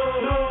snow.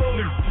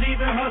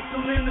 Leaving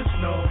hustle in the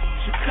snow.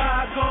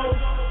 Chicago.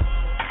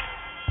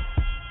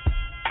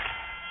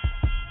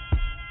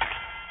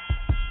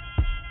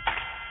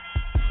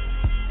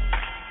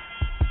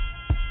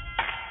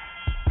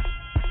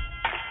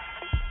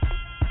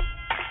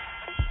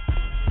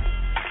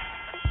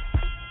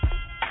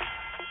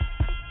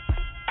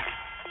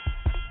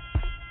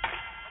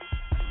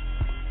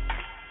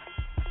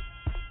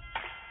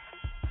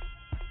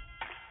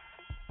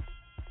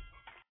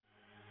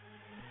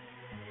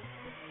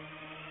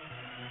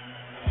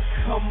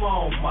 Come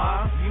on,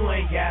 ma, you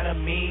ain't got a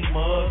mean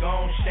mug.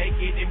 Gon' shake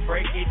it and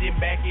break it and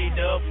back it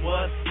up.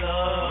 What's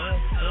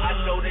up? I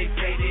know they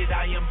say that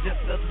I am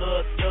just a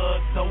little thug,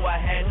 so I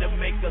had to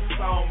make a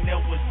song that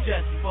was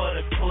just for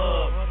the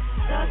club.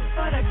 Just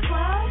for the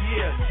club?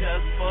 Yeah,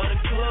 just for the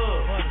club.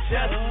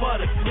 Just for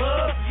the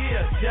club?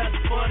 Yeah, just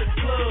for the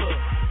club.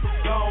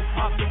 Gon'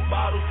 pop the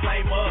bottle,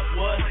 flame up.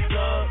 What's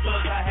up?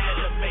 Cause I had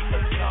to make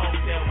a song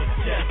that was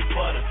just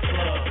for the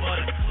club.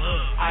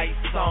 Ice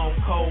on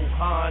cold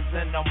Hans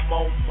and I'm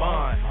on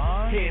bond.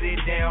 Headed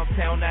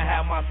downtown to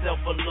have myself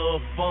a little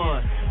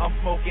fun. I'm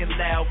smoking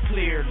loud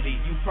clearly,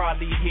 you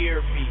probably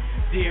hear me.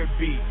 Dear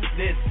B,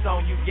 this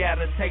song you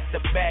gotta take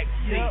the back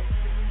seat.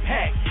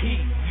 Pack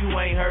heat, you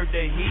ain't heard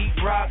the heat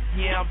rock.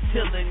 Yeah, I'm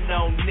chillin'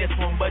 on this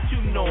one, but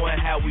you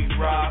knowin' how we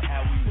rock.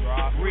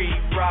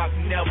 Read rock,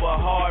 never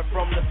hard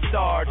from the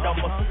start. I'm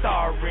a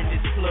star in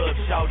this club,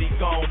 shawty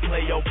gon'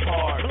 play your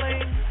part.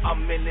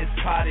 I'm in this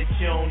cottage,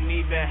 you don't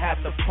even have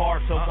to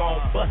park. So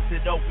gon' bust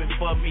it open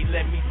for me,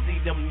 let me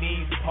see them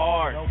knees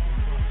part.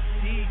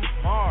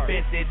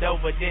 Bent it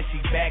over, then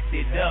she backed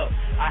it up.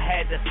 I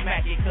had to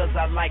smack it cause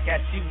I like how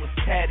she was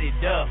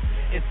tatted up.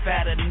 It's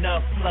fat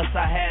enough, plus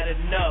I had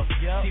enough.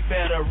 She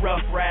better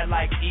rough ride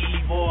like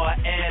Eve or her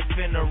ass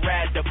finna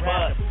ride the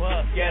bus.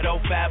 Ghetto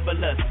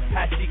fabulous,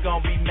 how she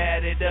gon' be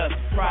mad at us?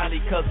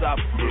 Probably cause I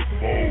put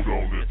mold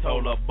on it.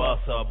 Told her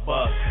bust her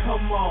buck.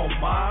 Come on,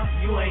 ma,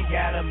 you ain't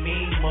got a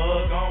mean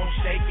mug. Gon'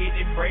 shake it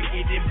and break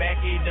it and back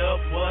it up.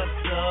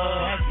 What's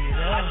up?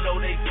 I know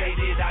they say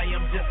that I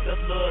am just a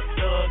little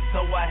thug, so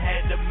I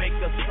had to make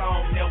a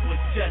song that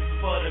was just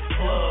for the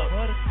club.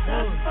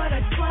 Just for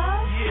the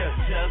club? Yeah,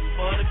 just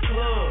for the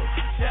club.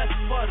 Just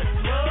for the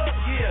club?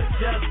 Yeah,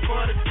 just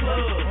for the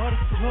club.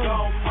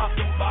 Gon' pop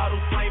the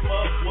bottle, flame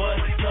up.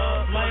 What's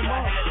up? Like I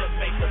had to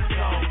make a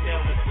song that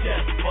was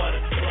just for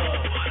the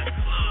club.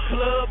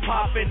 Club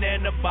popping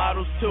and the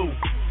bottles too.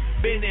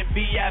 Been in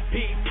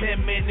VIP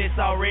 10 minutes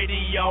already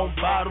on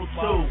bottle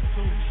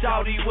 2.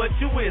 Shawty, what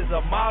you is,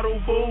 a model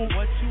boo?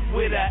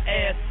 With an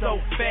ass so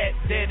fat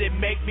that it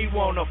make me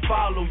wanna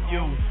follow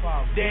you.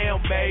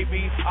 Damn,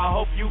 baby, I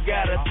hope you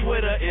got a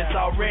Twitter. It's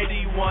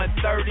already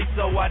 1:30,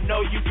 so I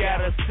know you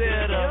got a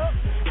sitter.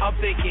 I'm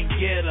thinking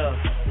get her,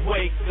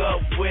 wake up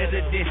with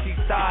her. Then she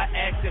start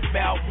asking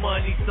about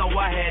money, so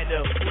I had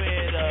to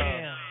quit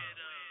her.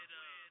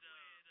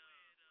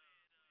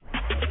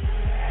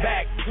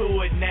 Back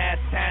to it, now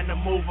it's time to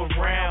move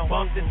around.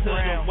 Bumped into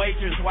the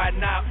waitress, why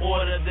not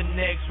order the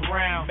next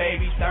round?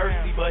 Baby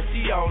thirsty, but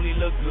she only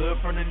look good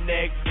from the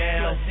neck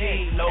down. She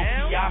ain't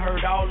low-key, I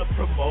heard all the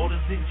promoters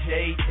in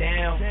J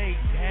down.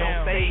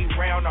 Don't stay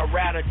round, I'd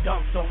rather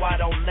dump so I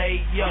don't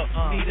lay up.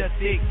 Need a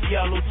thick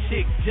yellow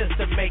chick just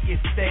to make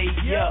it stay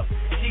up.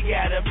 She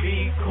gotta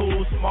be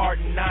cool, smart,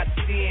 and not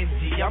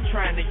stingy. I'm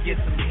trying to get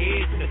some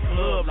head in the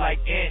club like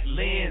Aunt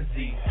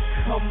Lindsay.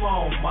 Come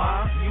on,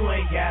 ma, you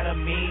ain't got a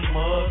mean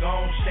mug.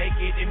 Gon' shake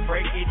it and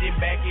break it and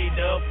back it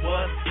up.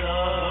 What's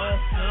up?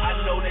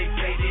 I know they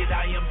say that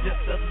I am just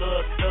a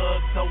little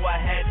thug, so I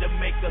had to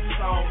make a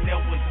song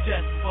that was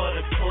just for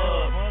the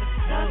club.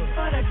 Just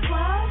for the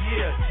club?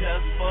 Yeah,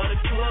 just for the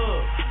club.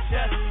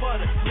 Just for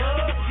the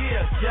club?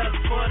 Yeah, just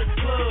for the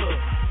club.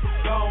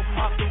 Gon'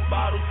 pop the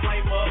bottles,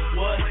 flame up,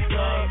 what's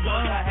up?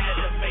 I had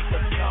to make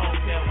a song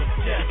that was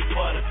just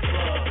for the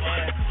club.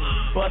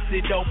 Bust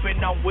it open,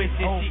 I'm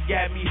wishing. She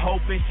got me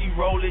hoping. She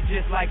rollin'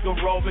 just like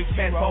aerobics.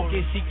 Man,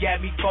 focus, she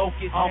got me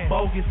focused. I'm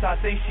bogus, I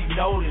think she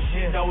noticed.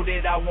 She know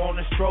that I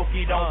wanna stroke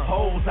it on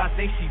pose. I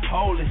think she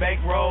Polish.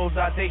 Bank rolls,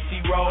 I think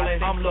she rollin'.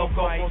 I'm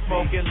loco from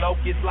smoking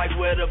locusts. Like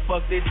where the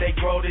fuck did they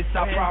grow this?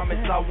 I promise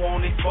I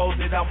won't expose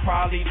it. I'm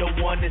probably the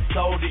one that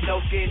sold it.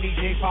 No skinny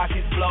jean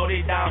pockets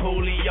bloated. Don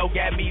Julio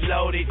got me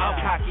loaded. I'm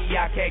cocky,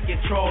 I can't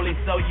control it.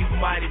 So you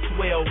might as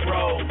well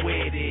roll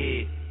with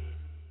it.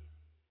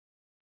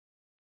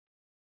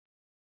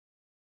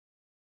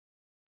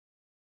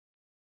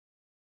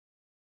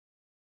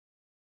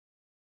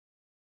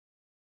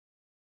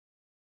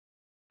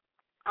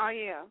 Oh,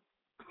 yeah.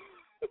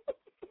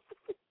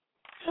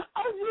 I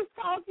was just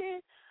talking,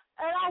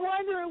 and I'm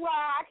wondering why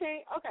I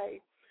can't.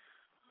 Okay.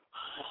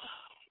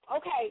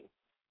 I'm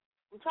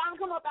trying to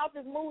come up out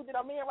this mood that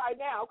I'm in right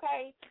now,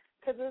 okay?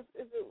 Because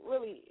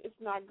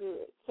it's not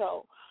good.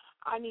 So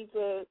I'm going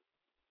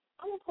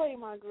to play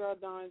my girl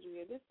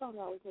Dondria. This song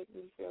always makes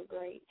me feel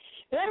great.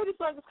 Today this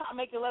song is called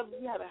Making Love.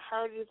 If you haven't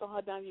heard it, it's on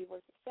her Dondria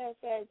Voice of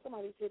Sad.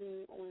 Somebody's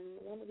sitting on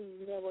one of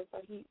these networks.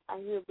 I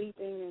hear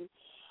beeping, and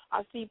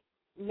I see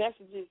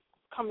messages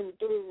coming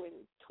through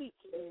and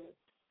tweets, and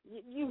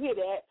you hear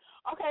that.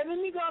 Okay, let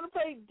me go and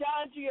play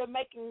Dondria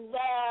Making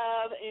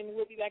Love, and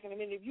we'll be back in a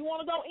minute. If you want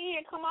to go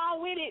in, come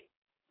on with it.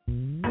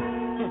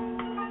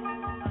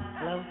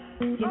 Hello?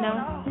 You know,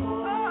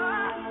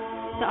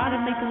 the art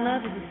of making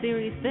love is a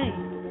serious thing.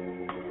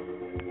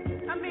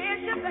 I miss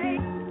you,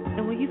 babe.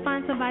 And when you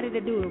find somebody to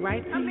do it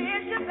right to I you,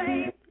 miss you,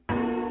 babe.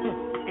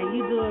 and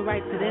you do it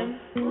right to them,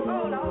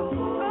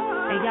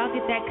 and y'all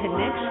get that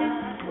connection,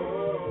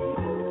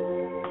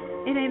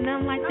 it ain't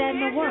nothing like that in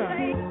the world.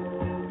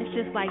 It's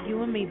just like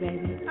you and me,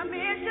 baby. I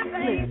miss you,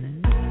 babe.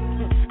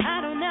 Listen.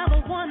 I don't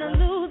ever want to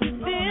lose this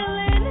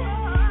feeling.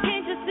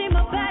 Can't you see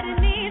my body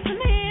needs some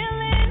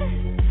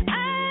healing?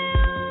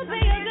 I'll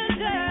be a good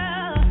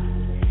girl.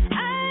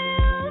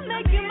 I'll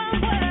make you my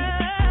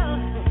world.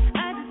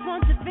 I just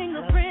want your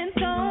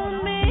fingerprints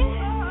on me.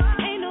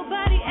 Ain't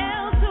nobody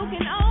else who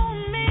can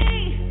own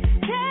me.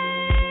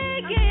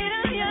 Take it,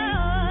 I'm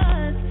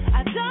yours.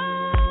 I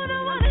don't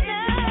want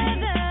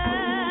another.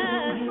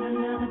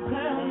 Another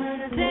girl,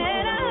 and I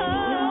said I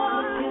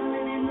hope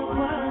feeling in the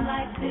world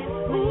like this.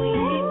 When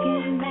we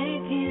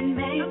making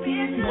love.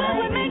 When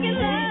we're making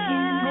love.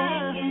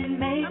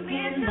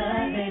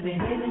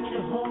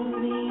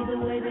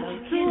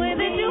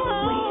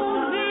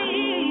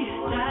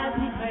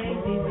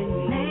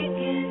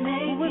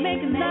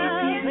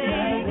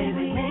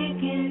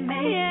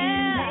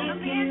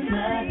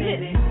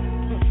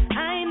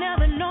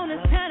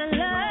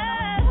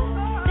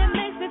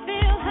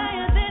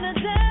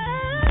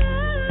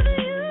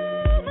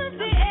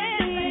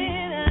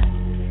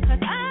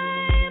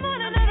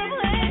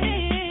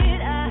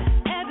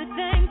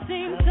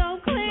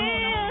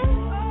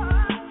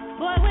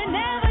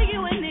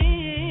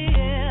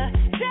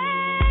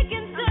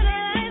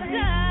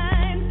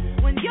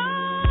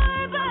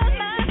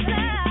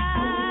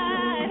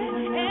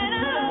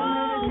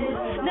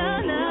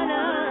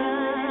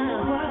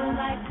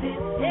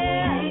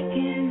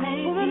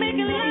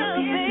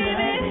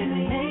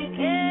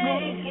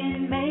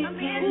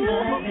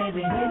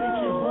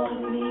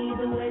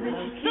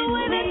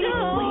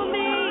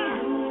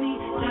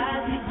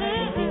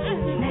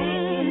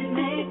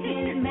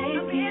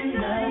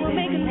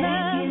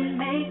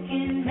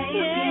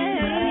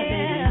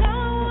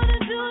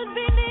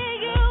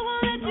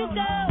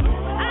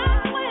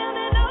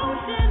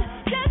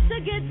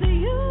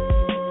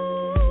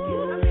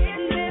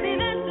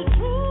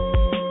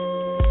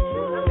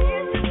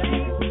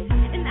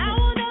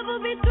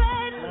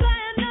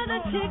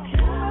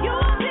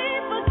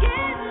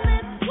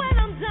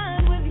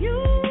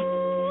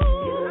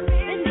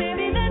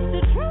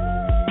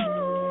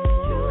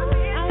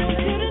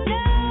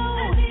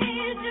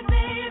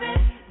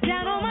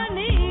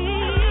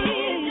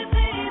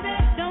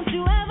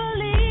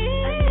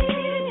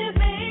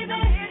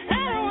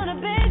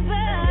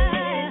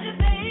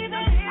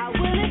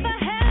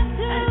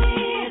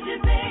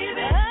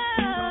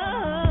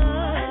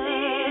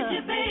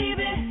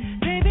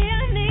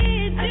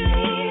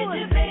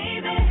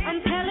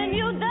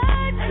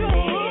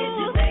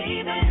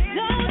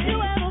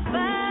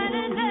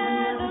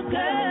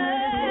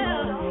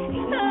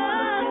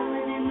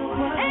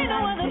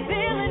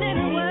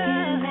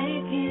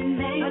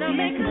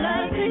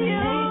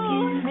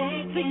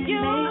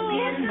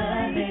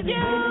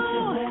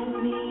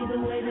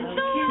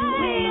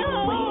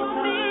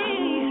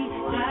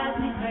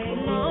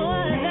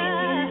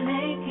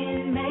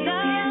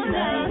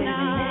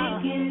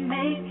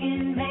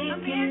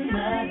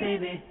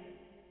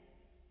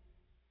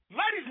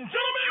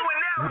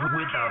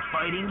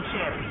 fighting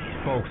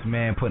champions.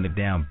 Spokesman putting it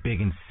down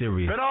big and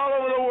serious. Been all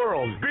over the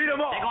world. Beat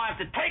them all. They're going to have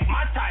to take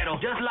my title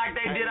just like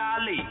they did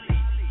Ali.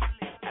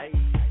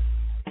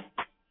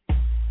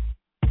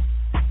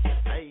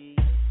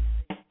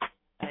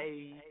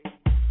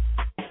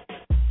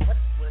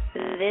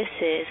 This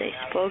is a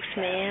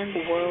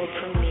Spokesman world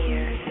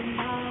premiere.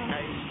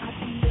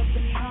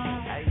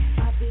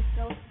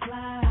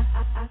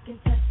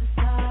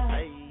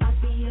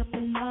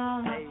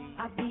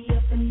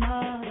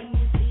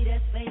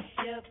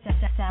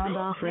 Sound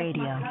Off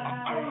Radio.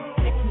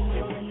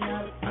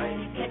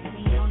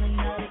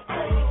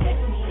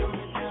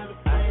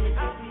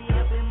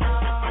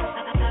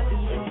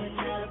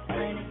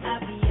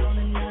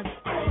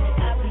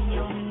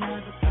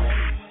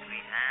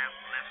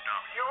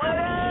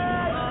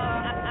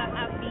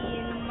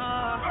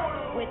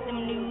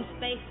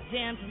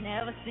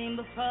 Never seen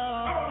before.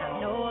 I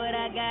know what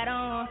I got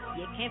on.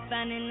 You can't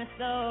find in the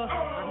store.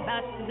 I'm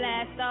about to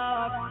blast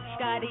off.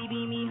 Scotty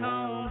beat me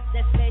home.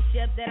 That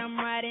spaceship that I'm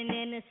riding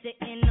in is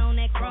sitting on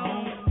that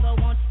chrome. So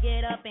won't you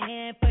get up in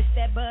here and push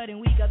that button?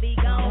 We could be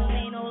gone.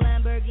 Ain't no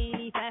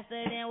Lamborghini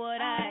faster than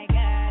what I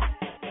got.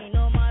 Ain't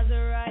no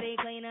Maserati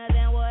cleaner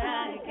than what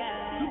I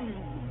got.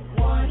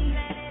 1,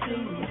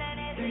 2,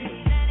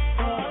 3,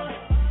 4.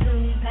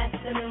 Soon past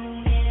the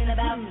moon in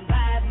about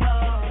 5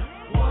 more.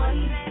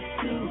 1,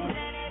 2,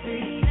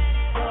 3,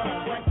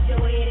 4. What you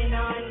waiting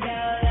on,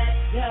 girl?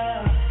 Let's go,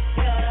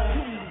 go.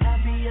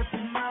 I be up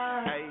in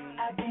mine.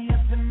 I be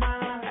up in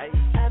mine.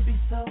 I be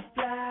so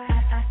fly.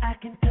 I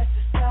can touch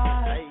the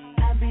stars.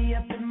 I be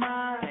up in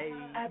mine.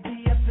 I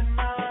be up in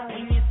mine.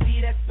 When you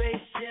see that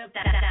spaceship,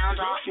 that sounds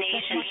off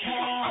nation.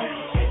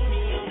 Catch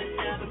me on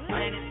another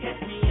planet.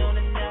 Catch me on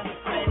another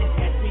planet.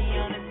 Catch me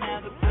on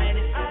another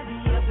planet. I be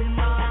up in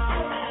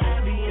mine.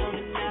 I be on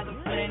another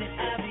planet.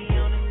 I be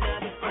on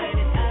another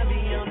planet. I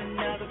be on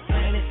another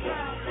planet.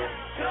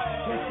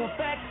 Let's go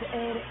back to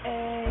 88.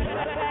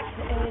 Back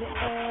to 88.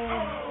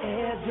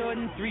 Air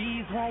Jordan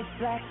 3s, white,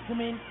 black,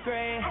 cement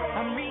gray.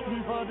 I'm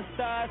reaching for the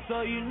stars,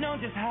 so you know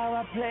just how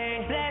I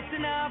play.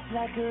 Blasting off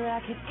like a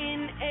rocket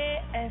in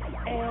ASA.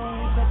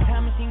 That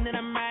time machine that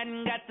I'm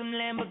riding got some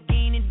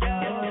Lamborghini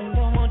dough.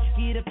 So won't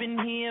you get up in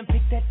here and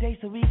pick that day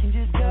so we can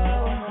just go?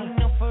 Ain't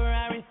no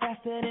Ferrari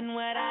faster than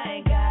what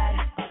I got.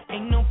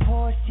 Ain't no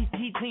Porsche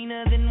GT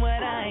cleaner than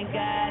what I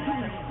got.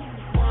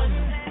 1,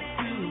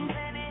 2,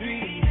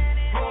 3,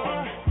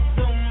 4.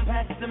 Zoom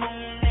past the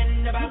moon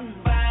and about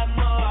 5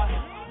 more.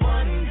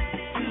 1,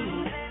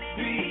 2,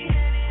 3,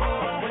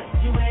 4. What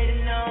you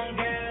waiting on,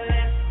 girl?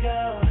 Let's go,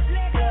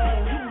 go.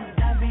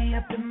 I be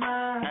up in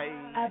mine.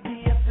 I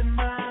be up in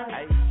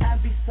mine. I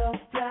be so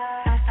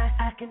fly.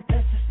 I can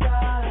touch the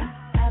stars.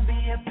 I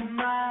be up in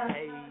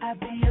mine. I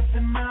be up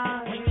in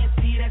mine. When you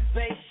see that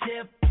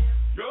spaceship,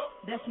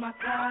 that's my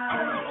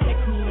car.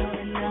 catch me on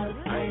another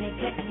planet.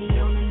 Catch me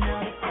on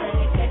another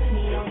planet. Catch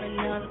me on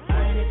another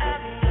planet. I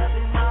be up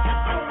in mine.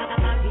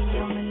 I be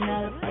on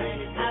another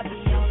planet. I be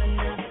on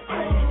another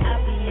planet. I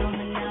be on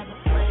another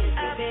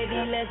planet. Baby,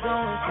 let's go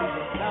and see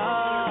the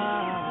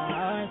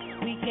stars.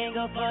 We can't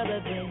go further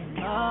than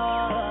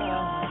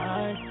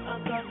Mars.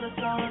 Across the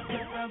solar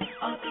system,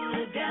 all through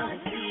the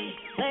galaxy.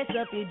 Lace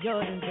up your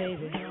Jordan,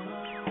 baby.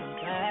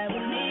 Fly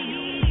with me.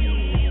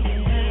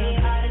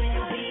 Hotter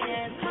than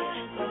Venus.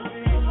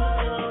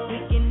 We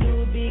can do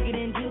it bigger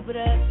than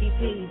Jupiter.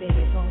 EP,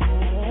 baby, come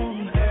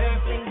home.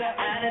 Earthlings are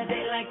out of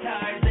date like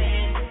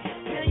Tarzan.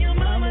 Tell your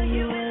mama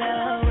you in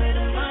love with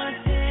a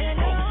Martian.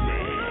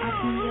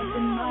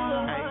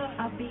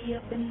 I be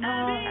up in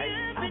mine.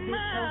 I be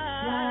so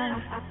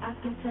fly. I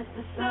can touch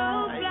the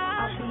stars.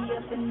 I be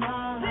up in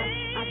mine.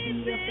 I be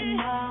up in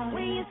mine.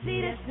 When you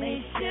see that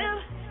spaceship,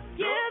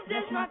 yeah,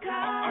 that's my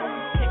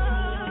car. Catch me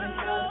on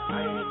another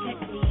planet.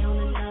 Catch me on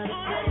another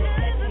planet.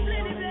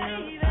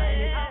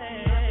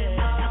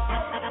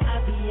 I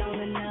be on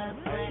another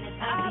planet.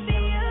 I be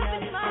on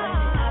another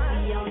planet. I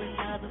be on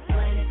another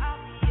planet.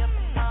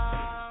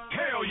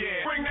 Hell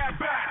yeah. Bring that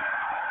back.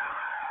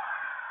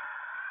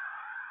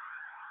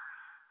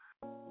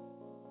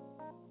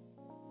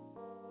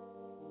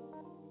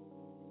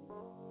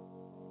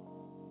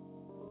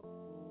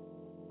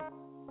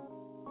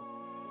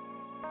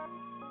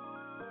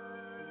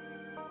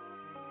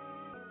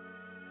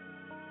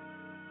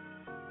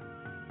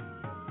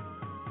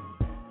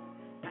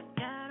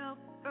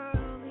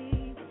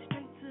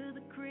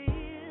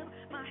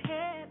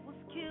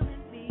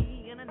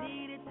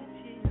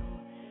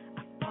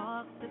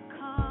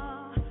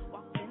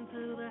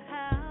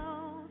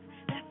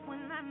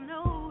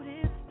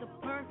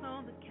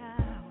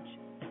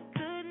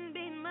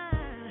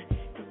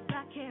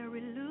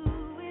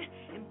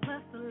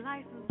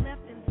 License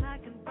left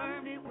inside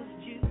confirmed it was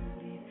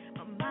Judy.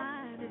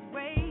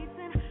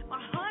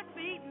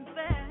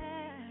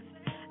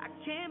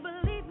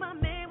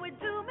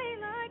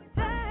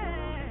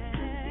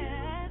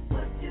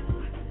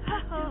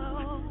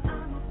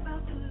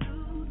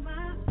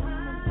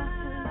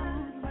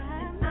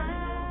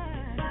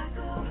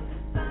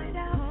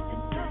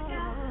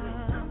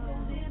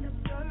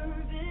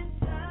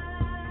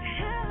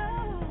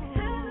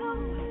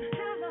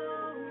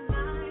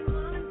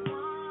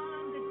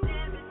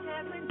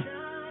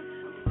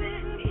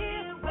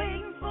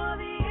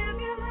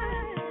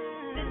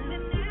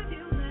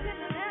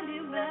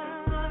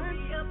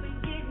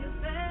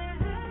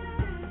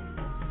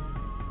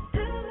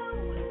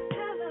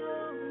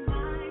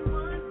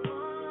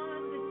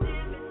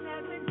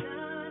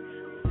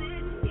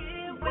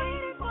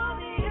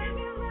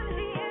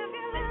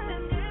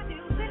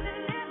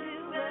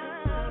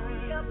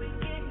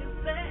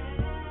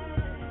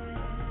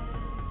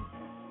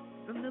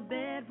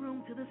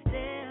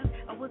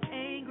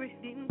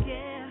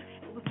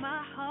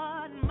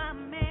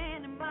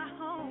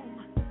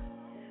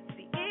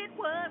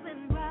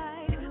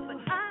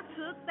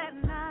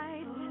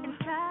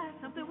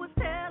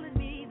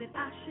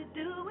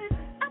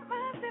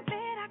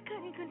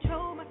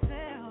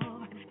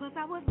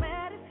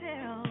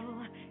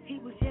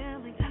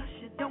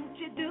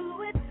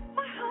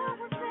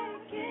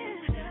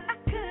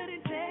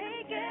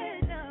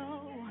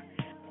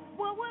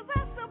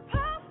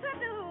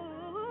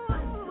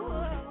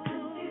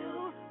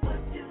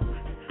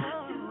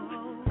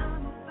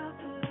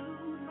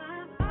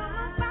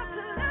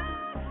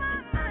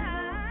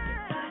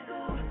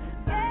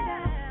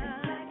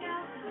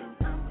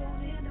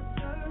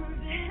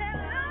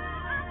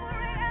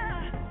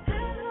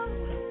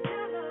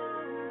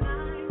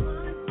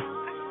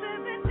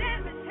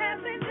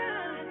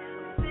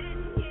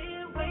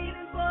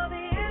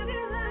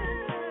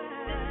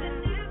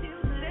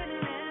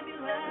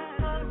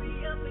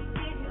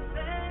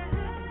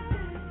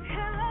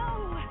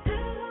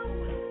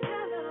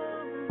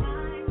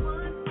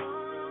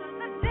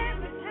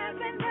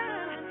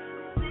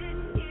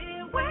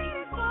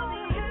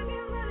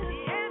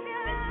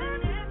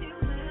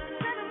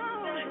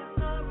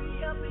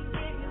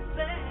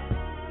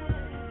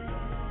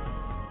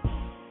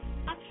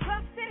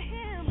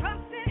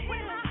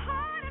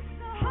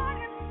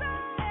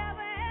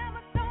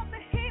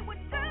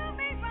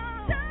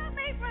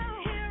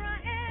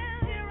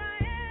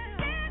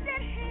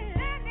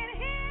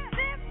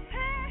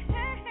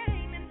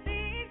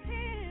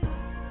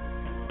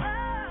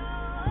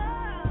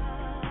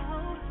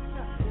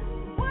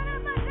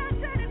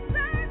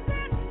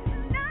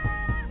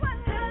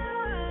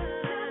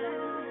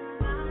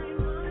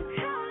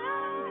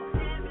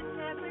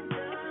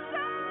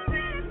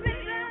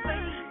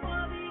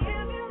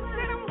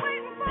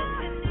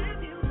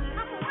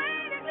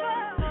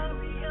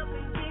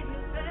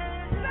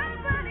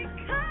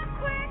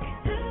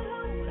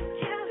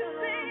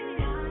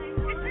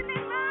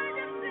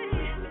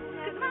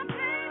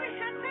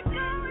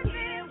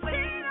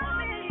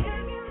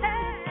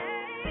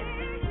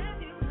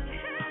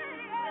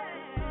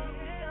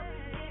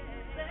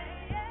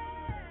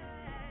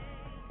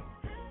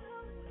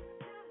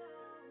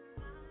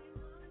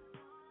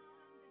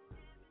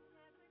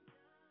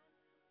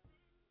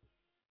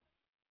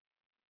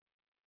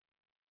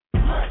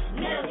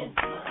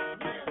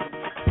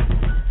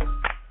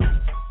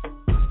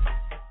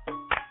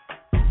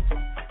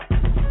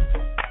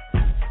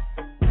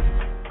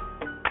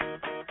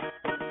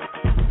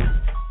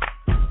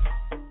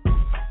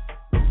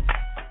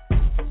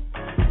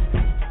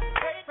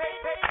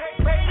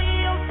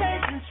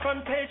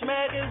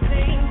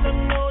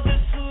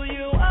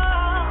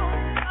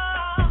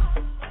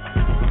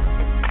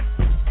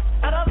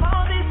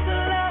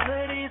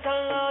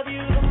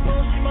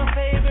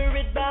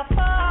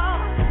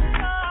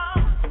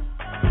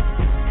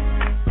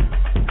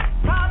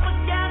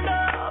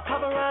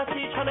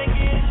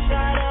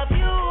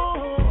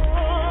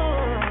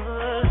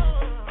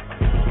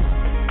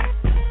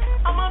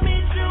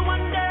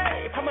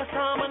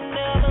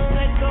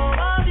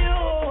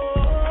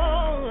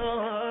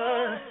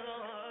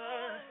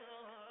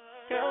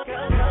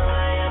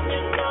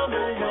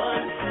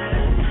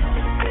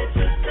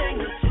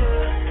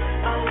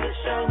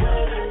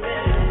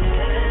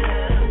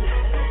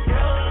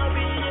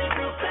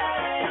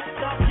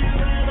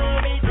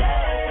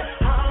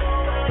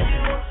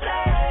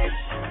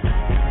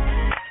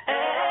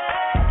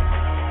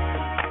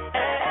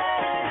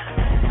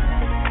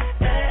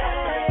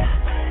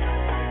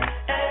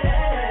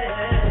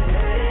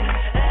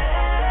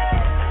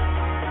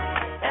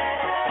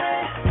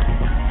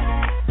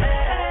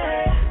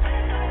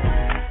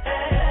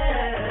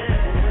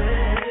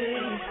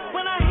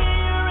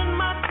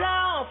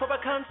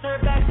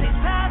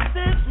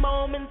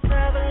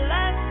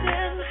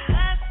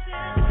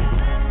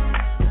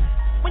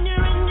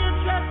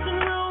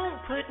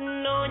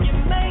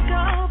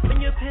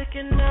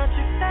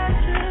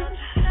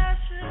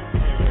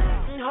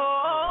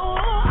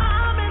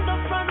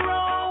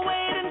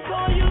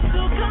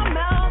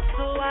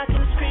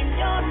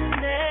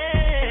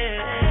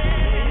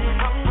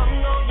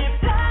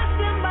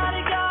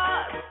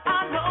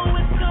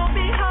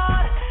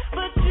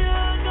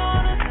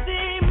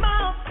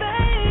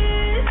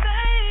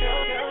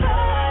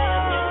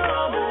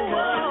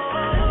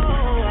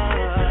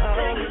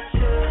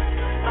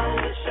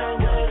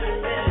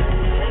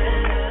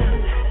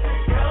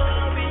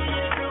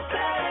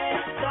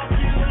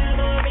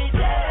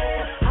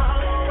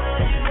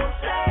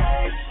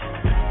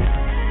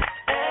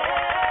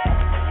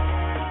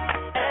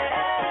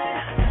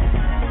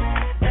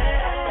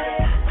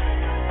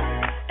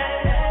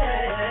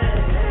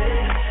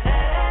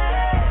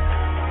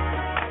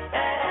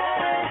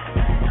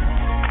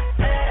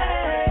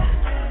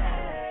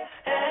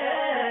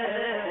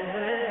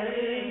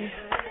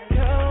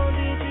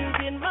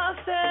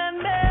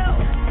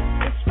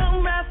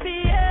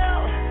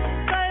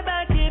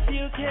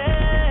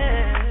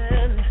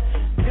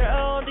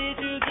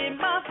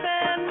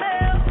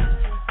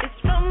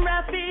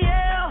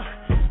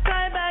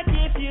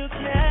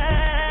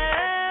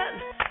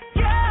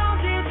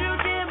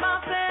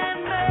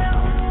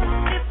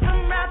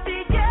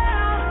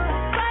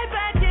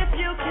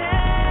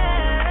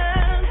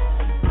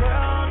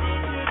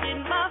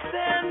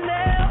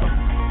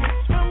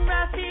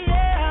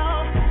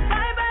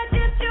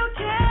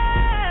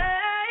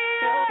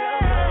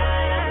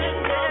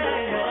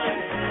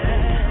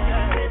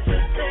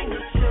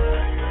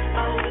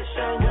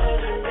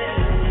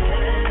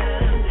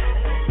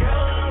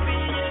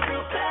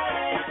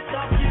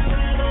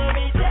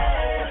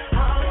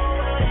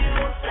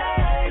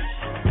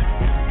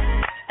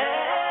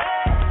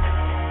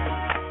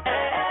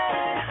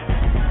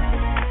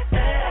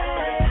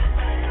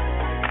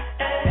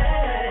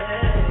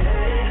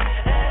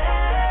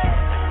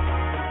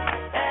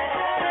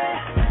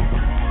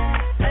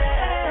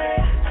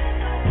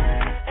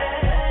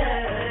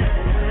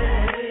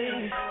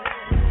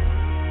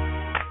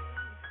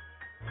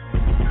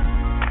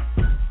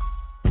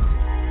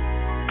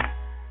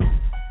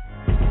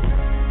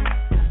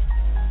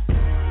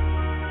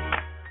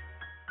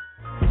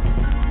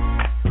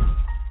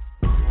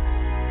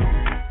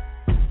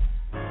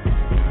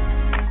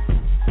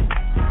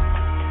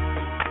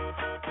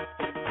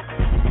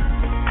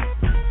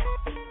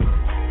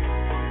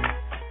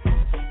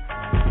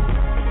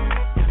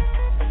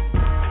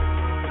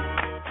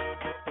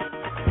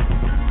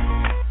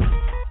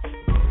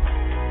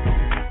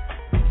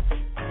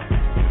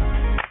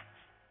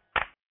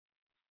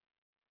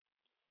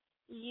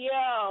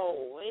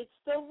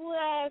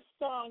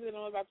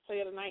 to tell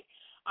you tonight.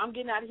 I'm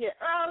getting out of here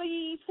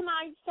early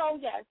tonight, so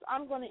yes,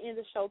 I'm going to end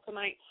the show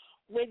tonight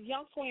with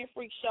Young Twin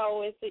Freak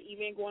Show. It's the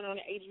event going on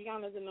at HB.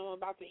 Doesn't know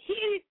about to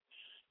hit it.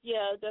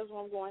 Yeah, that's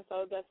where I'm going,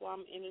 so that's why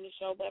I'm ending the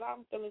show. But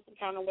I'm feeling some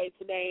kind of way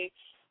today.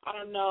 I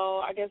don't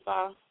know. I guess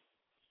I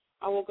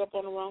woke up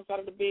on the wrong side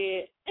of the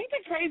bed. Ain't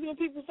that crazy when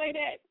people say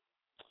that?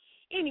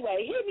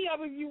 Anyway, hit me up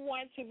if you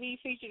want to be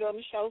featured on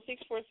the show,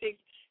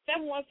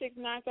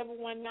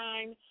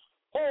 646-716-9719,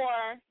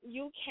 or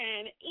you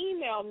can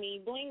email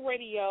me,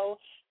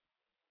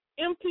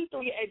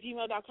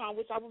 blingradio.mp3@gmail.com,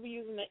 which I will be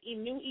using a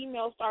new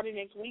email starting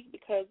next week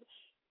because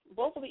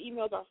both of the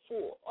emails are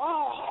full.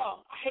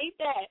 Oh, I hate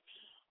that.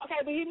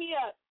 Okay, but hit me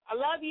up. I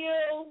love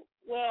you.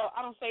 Well,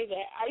 I don't say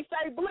that. I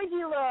say Bling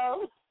you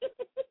love.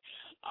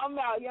 I'm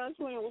out. Young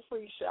Twin with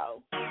Freak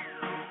Show. Yeah.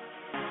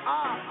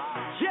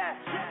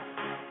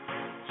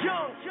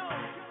 Young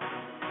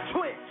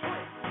Twin.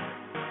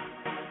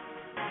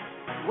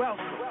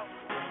 Welcome.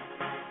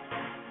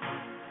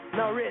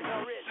 No, really.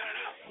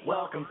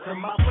 Welcome to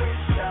my Freak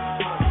Show.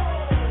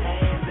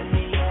 Hands in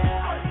the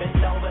air.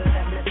 Bend over,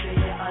 let me see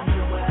your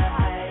underwear.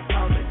 Hey,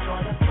 come and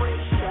join the Freak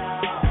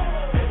Show.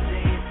 The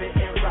jeans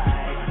fitting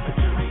right. But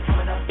you ain't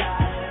coming up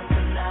styling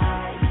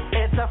tonight.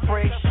 It's a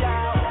Freak Show.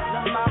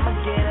 The mama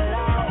get it on.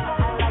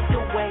 I like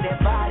the way that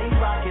body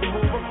rock and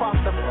move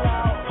across the floor.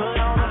 Put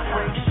on a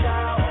Freak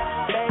Show.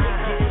 Baby,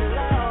 get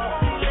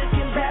low.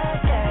 Looking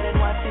back at it,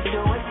 watch it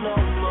do it slow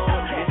mo.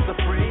 It's a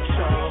Freak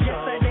Show.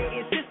 Yesterday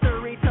is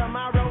history.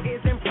 Tomorrow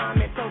isn't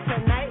promised. So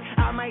tonight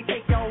I might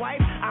take your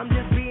wife. I'm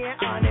just being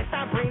honest.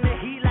 I bring the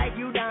heat like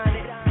you done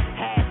it.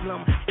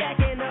 Haslam.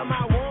 Stacking up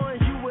my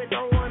ones. You would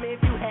throw them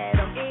if you had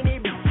them. Any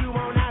bitch you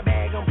want, I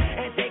bag them.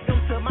 And take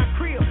them to my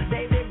crib.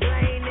 David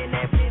Blaine and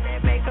that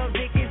make up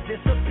Dickies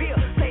disappear.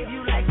 Save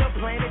you like a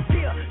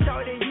planeteer.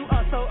 Shorty, you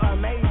are so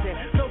amazing.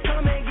 So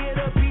come and get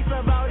a piece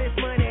of all this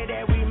money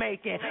that we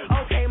making.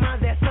 Okay, ma,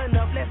 that's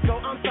enough. Let's go.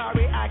 I'm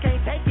sorry, I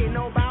can't take it.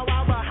 No bow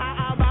wow, but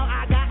how about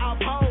I got a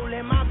pole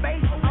in my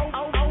face?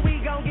 Oh, we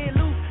gon' get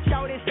loose.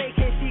 Shorty say,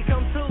 can she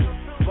come too?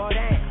 Boy,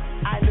 damn,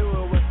 I knew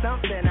it was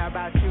something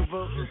about you,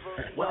 boo.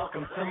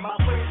 Welcome to my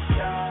Freak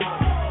Show.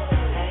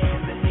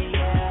 Hands in the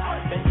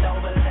air. Bend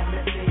over, let me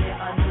see your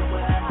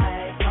underwear.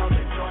 Hey, come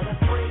and join the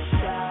Freak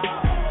Show.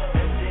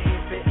 The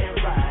jeans fitting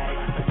right.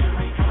 But you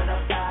ain't coming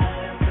up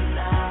styling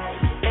tonight.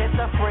 It's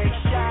a Freak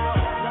Show.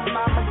 The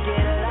mama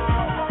get it on.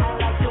 I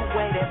like the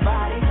way that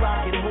body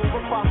rock and move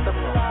across the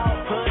floor.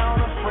 Put on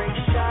a Freak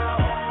Show.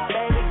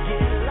 Baby,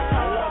 get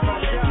low.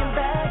 Looking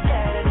back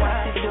at it,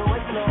 watch it do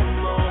it slow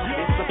mo.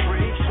 It's a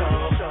Freak Show.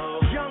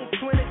 Young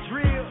Twin of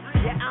drill.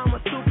 Yeah, I'm a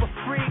super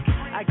freak.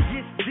 I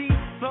get deep,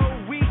 so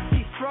weak.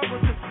 She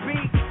struggles to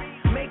speak.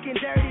 Making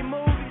dirty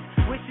movies.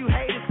 Wish you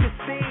haters could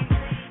see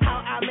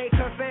how I make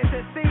her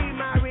fantasy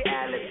my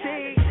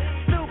reality.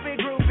 Stupid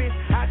groupies,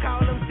 I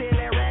call them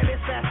silly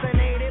rabbits.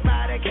 Fascinated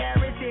by the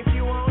carrots. If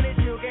you want it,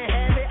 you can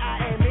have it.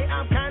 I admit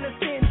I'm kind of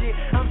stingy.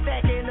 I'm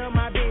stacking up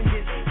my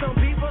binges. Some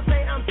people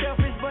say I'm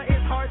selfish, but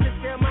it's hard to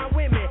share my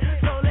women.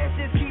 So let's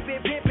just keep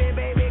it pimping,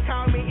 baby.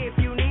 Call me if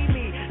you need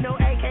me. No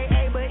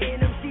AKA, but in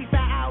them sheets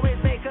I always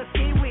take a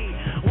kiwi.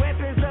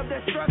 Weapons of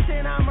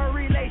destruction, I'm a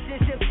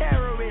relationship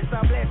terrorist.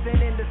 A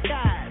blessing in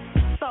disguise.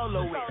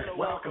 Soloist.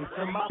 Welcome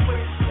to my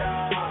Freak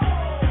Show.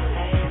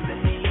 Hands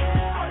in the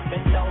air.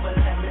 Bend over,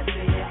 let me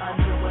see your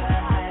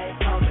underwear. Hey,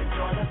 come and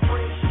join the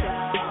Freak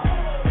Show.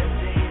 The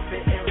jeans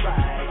fitting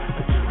right.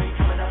 But you ain't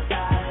coming up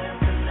styling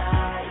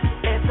tonight.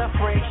 It's a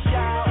Freak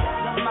Show.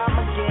 The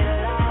mama get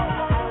it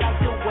on. I like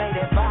the way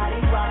that body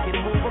rock and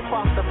move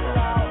across the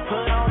floor.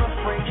 Put on a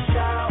Freak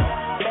Show.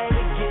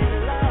 Baby, get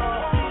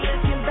low.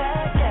 Looking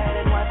back at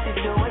it, watch it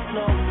do it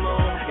slow mo.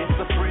 It's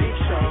a Freak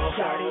Show.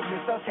 Shorty, you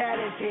so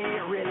talented.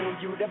 Really,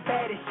 you the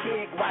baddest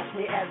chick. Watch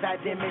me as I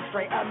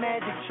demonstrate a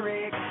magic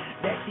trick.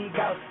 There she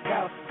go,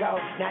 go, go.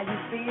 Now you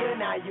see her,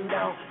 now you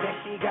don't. There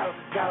she go,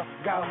 go,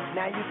 go.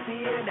 Now you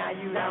see her, now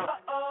you don't.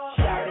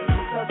 Shorty,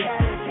 you so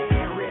talented.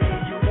 Really,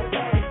 you the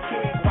baddest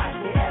chick. Watch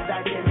me as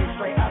I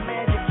demonstrate a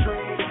magic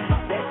trick.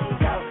 There she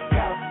go,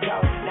 go, go.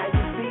 Now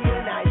you see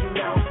her, now you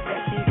know.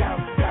 There she go,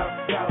 go,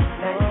 go.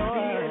 Now you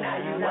see her, now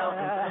you know.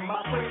 Welcome to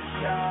my Freak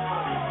Show.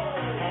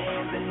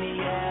 Hands in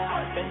the air.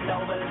 Bend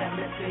over, let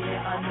me see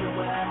your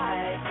underwear.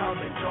 Hey, come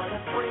and join the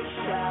Freak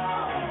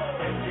Show.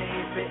 The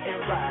jeans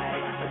fitting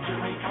right. But you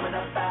ain't coming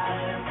up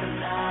styling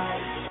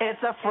tonight. It's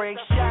a Freak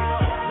Show.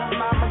 The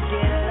mama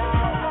get it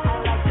on. I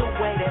like the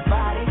way that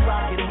body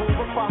rock and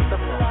move across the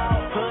floor.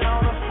 Put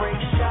on a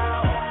Freak Show.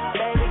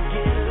 Baby,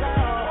 get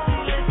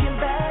low. Looking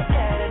back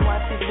at it,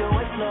 watch it do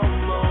it slow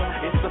mo.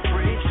 It's a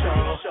Freak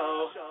Show.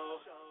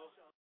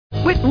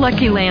 With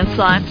Lucky Land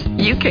Slots,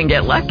 you can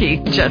get lucky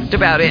just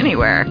about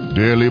anywhere.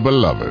 Dearly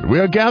beloved, we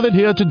are gathered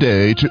here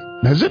today to...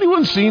 Has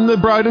anyone seen the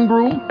bride and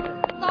groom?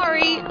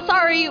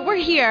 Sorry, we're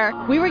here.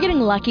 We were getting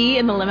lucky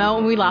in the limo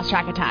and we lost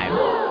track of time.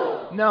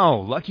 No,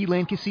 Lucky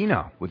Land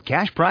Casino, with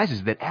cash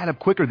prizes that add up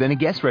quicker than a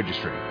guest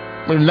registry.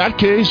 In that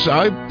case,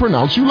 I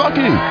pronounce you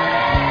lucky.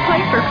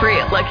 Play for free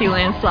at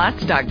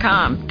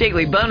LuckyLandSlots.com.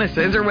 Daily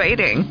bonuses are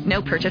waiting.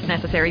 No purchase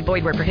necessary.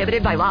 Void where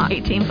prohibited by law.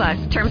 18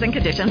 plus. Terms and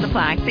conditions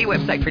apply. See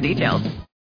website for details.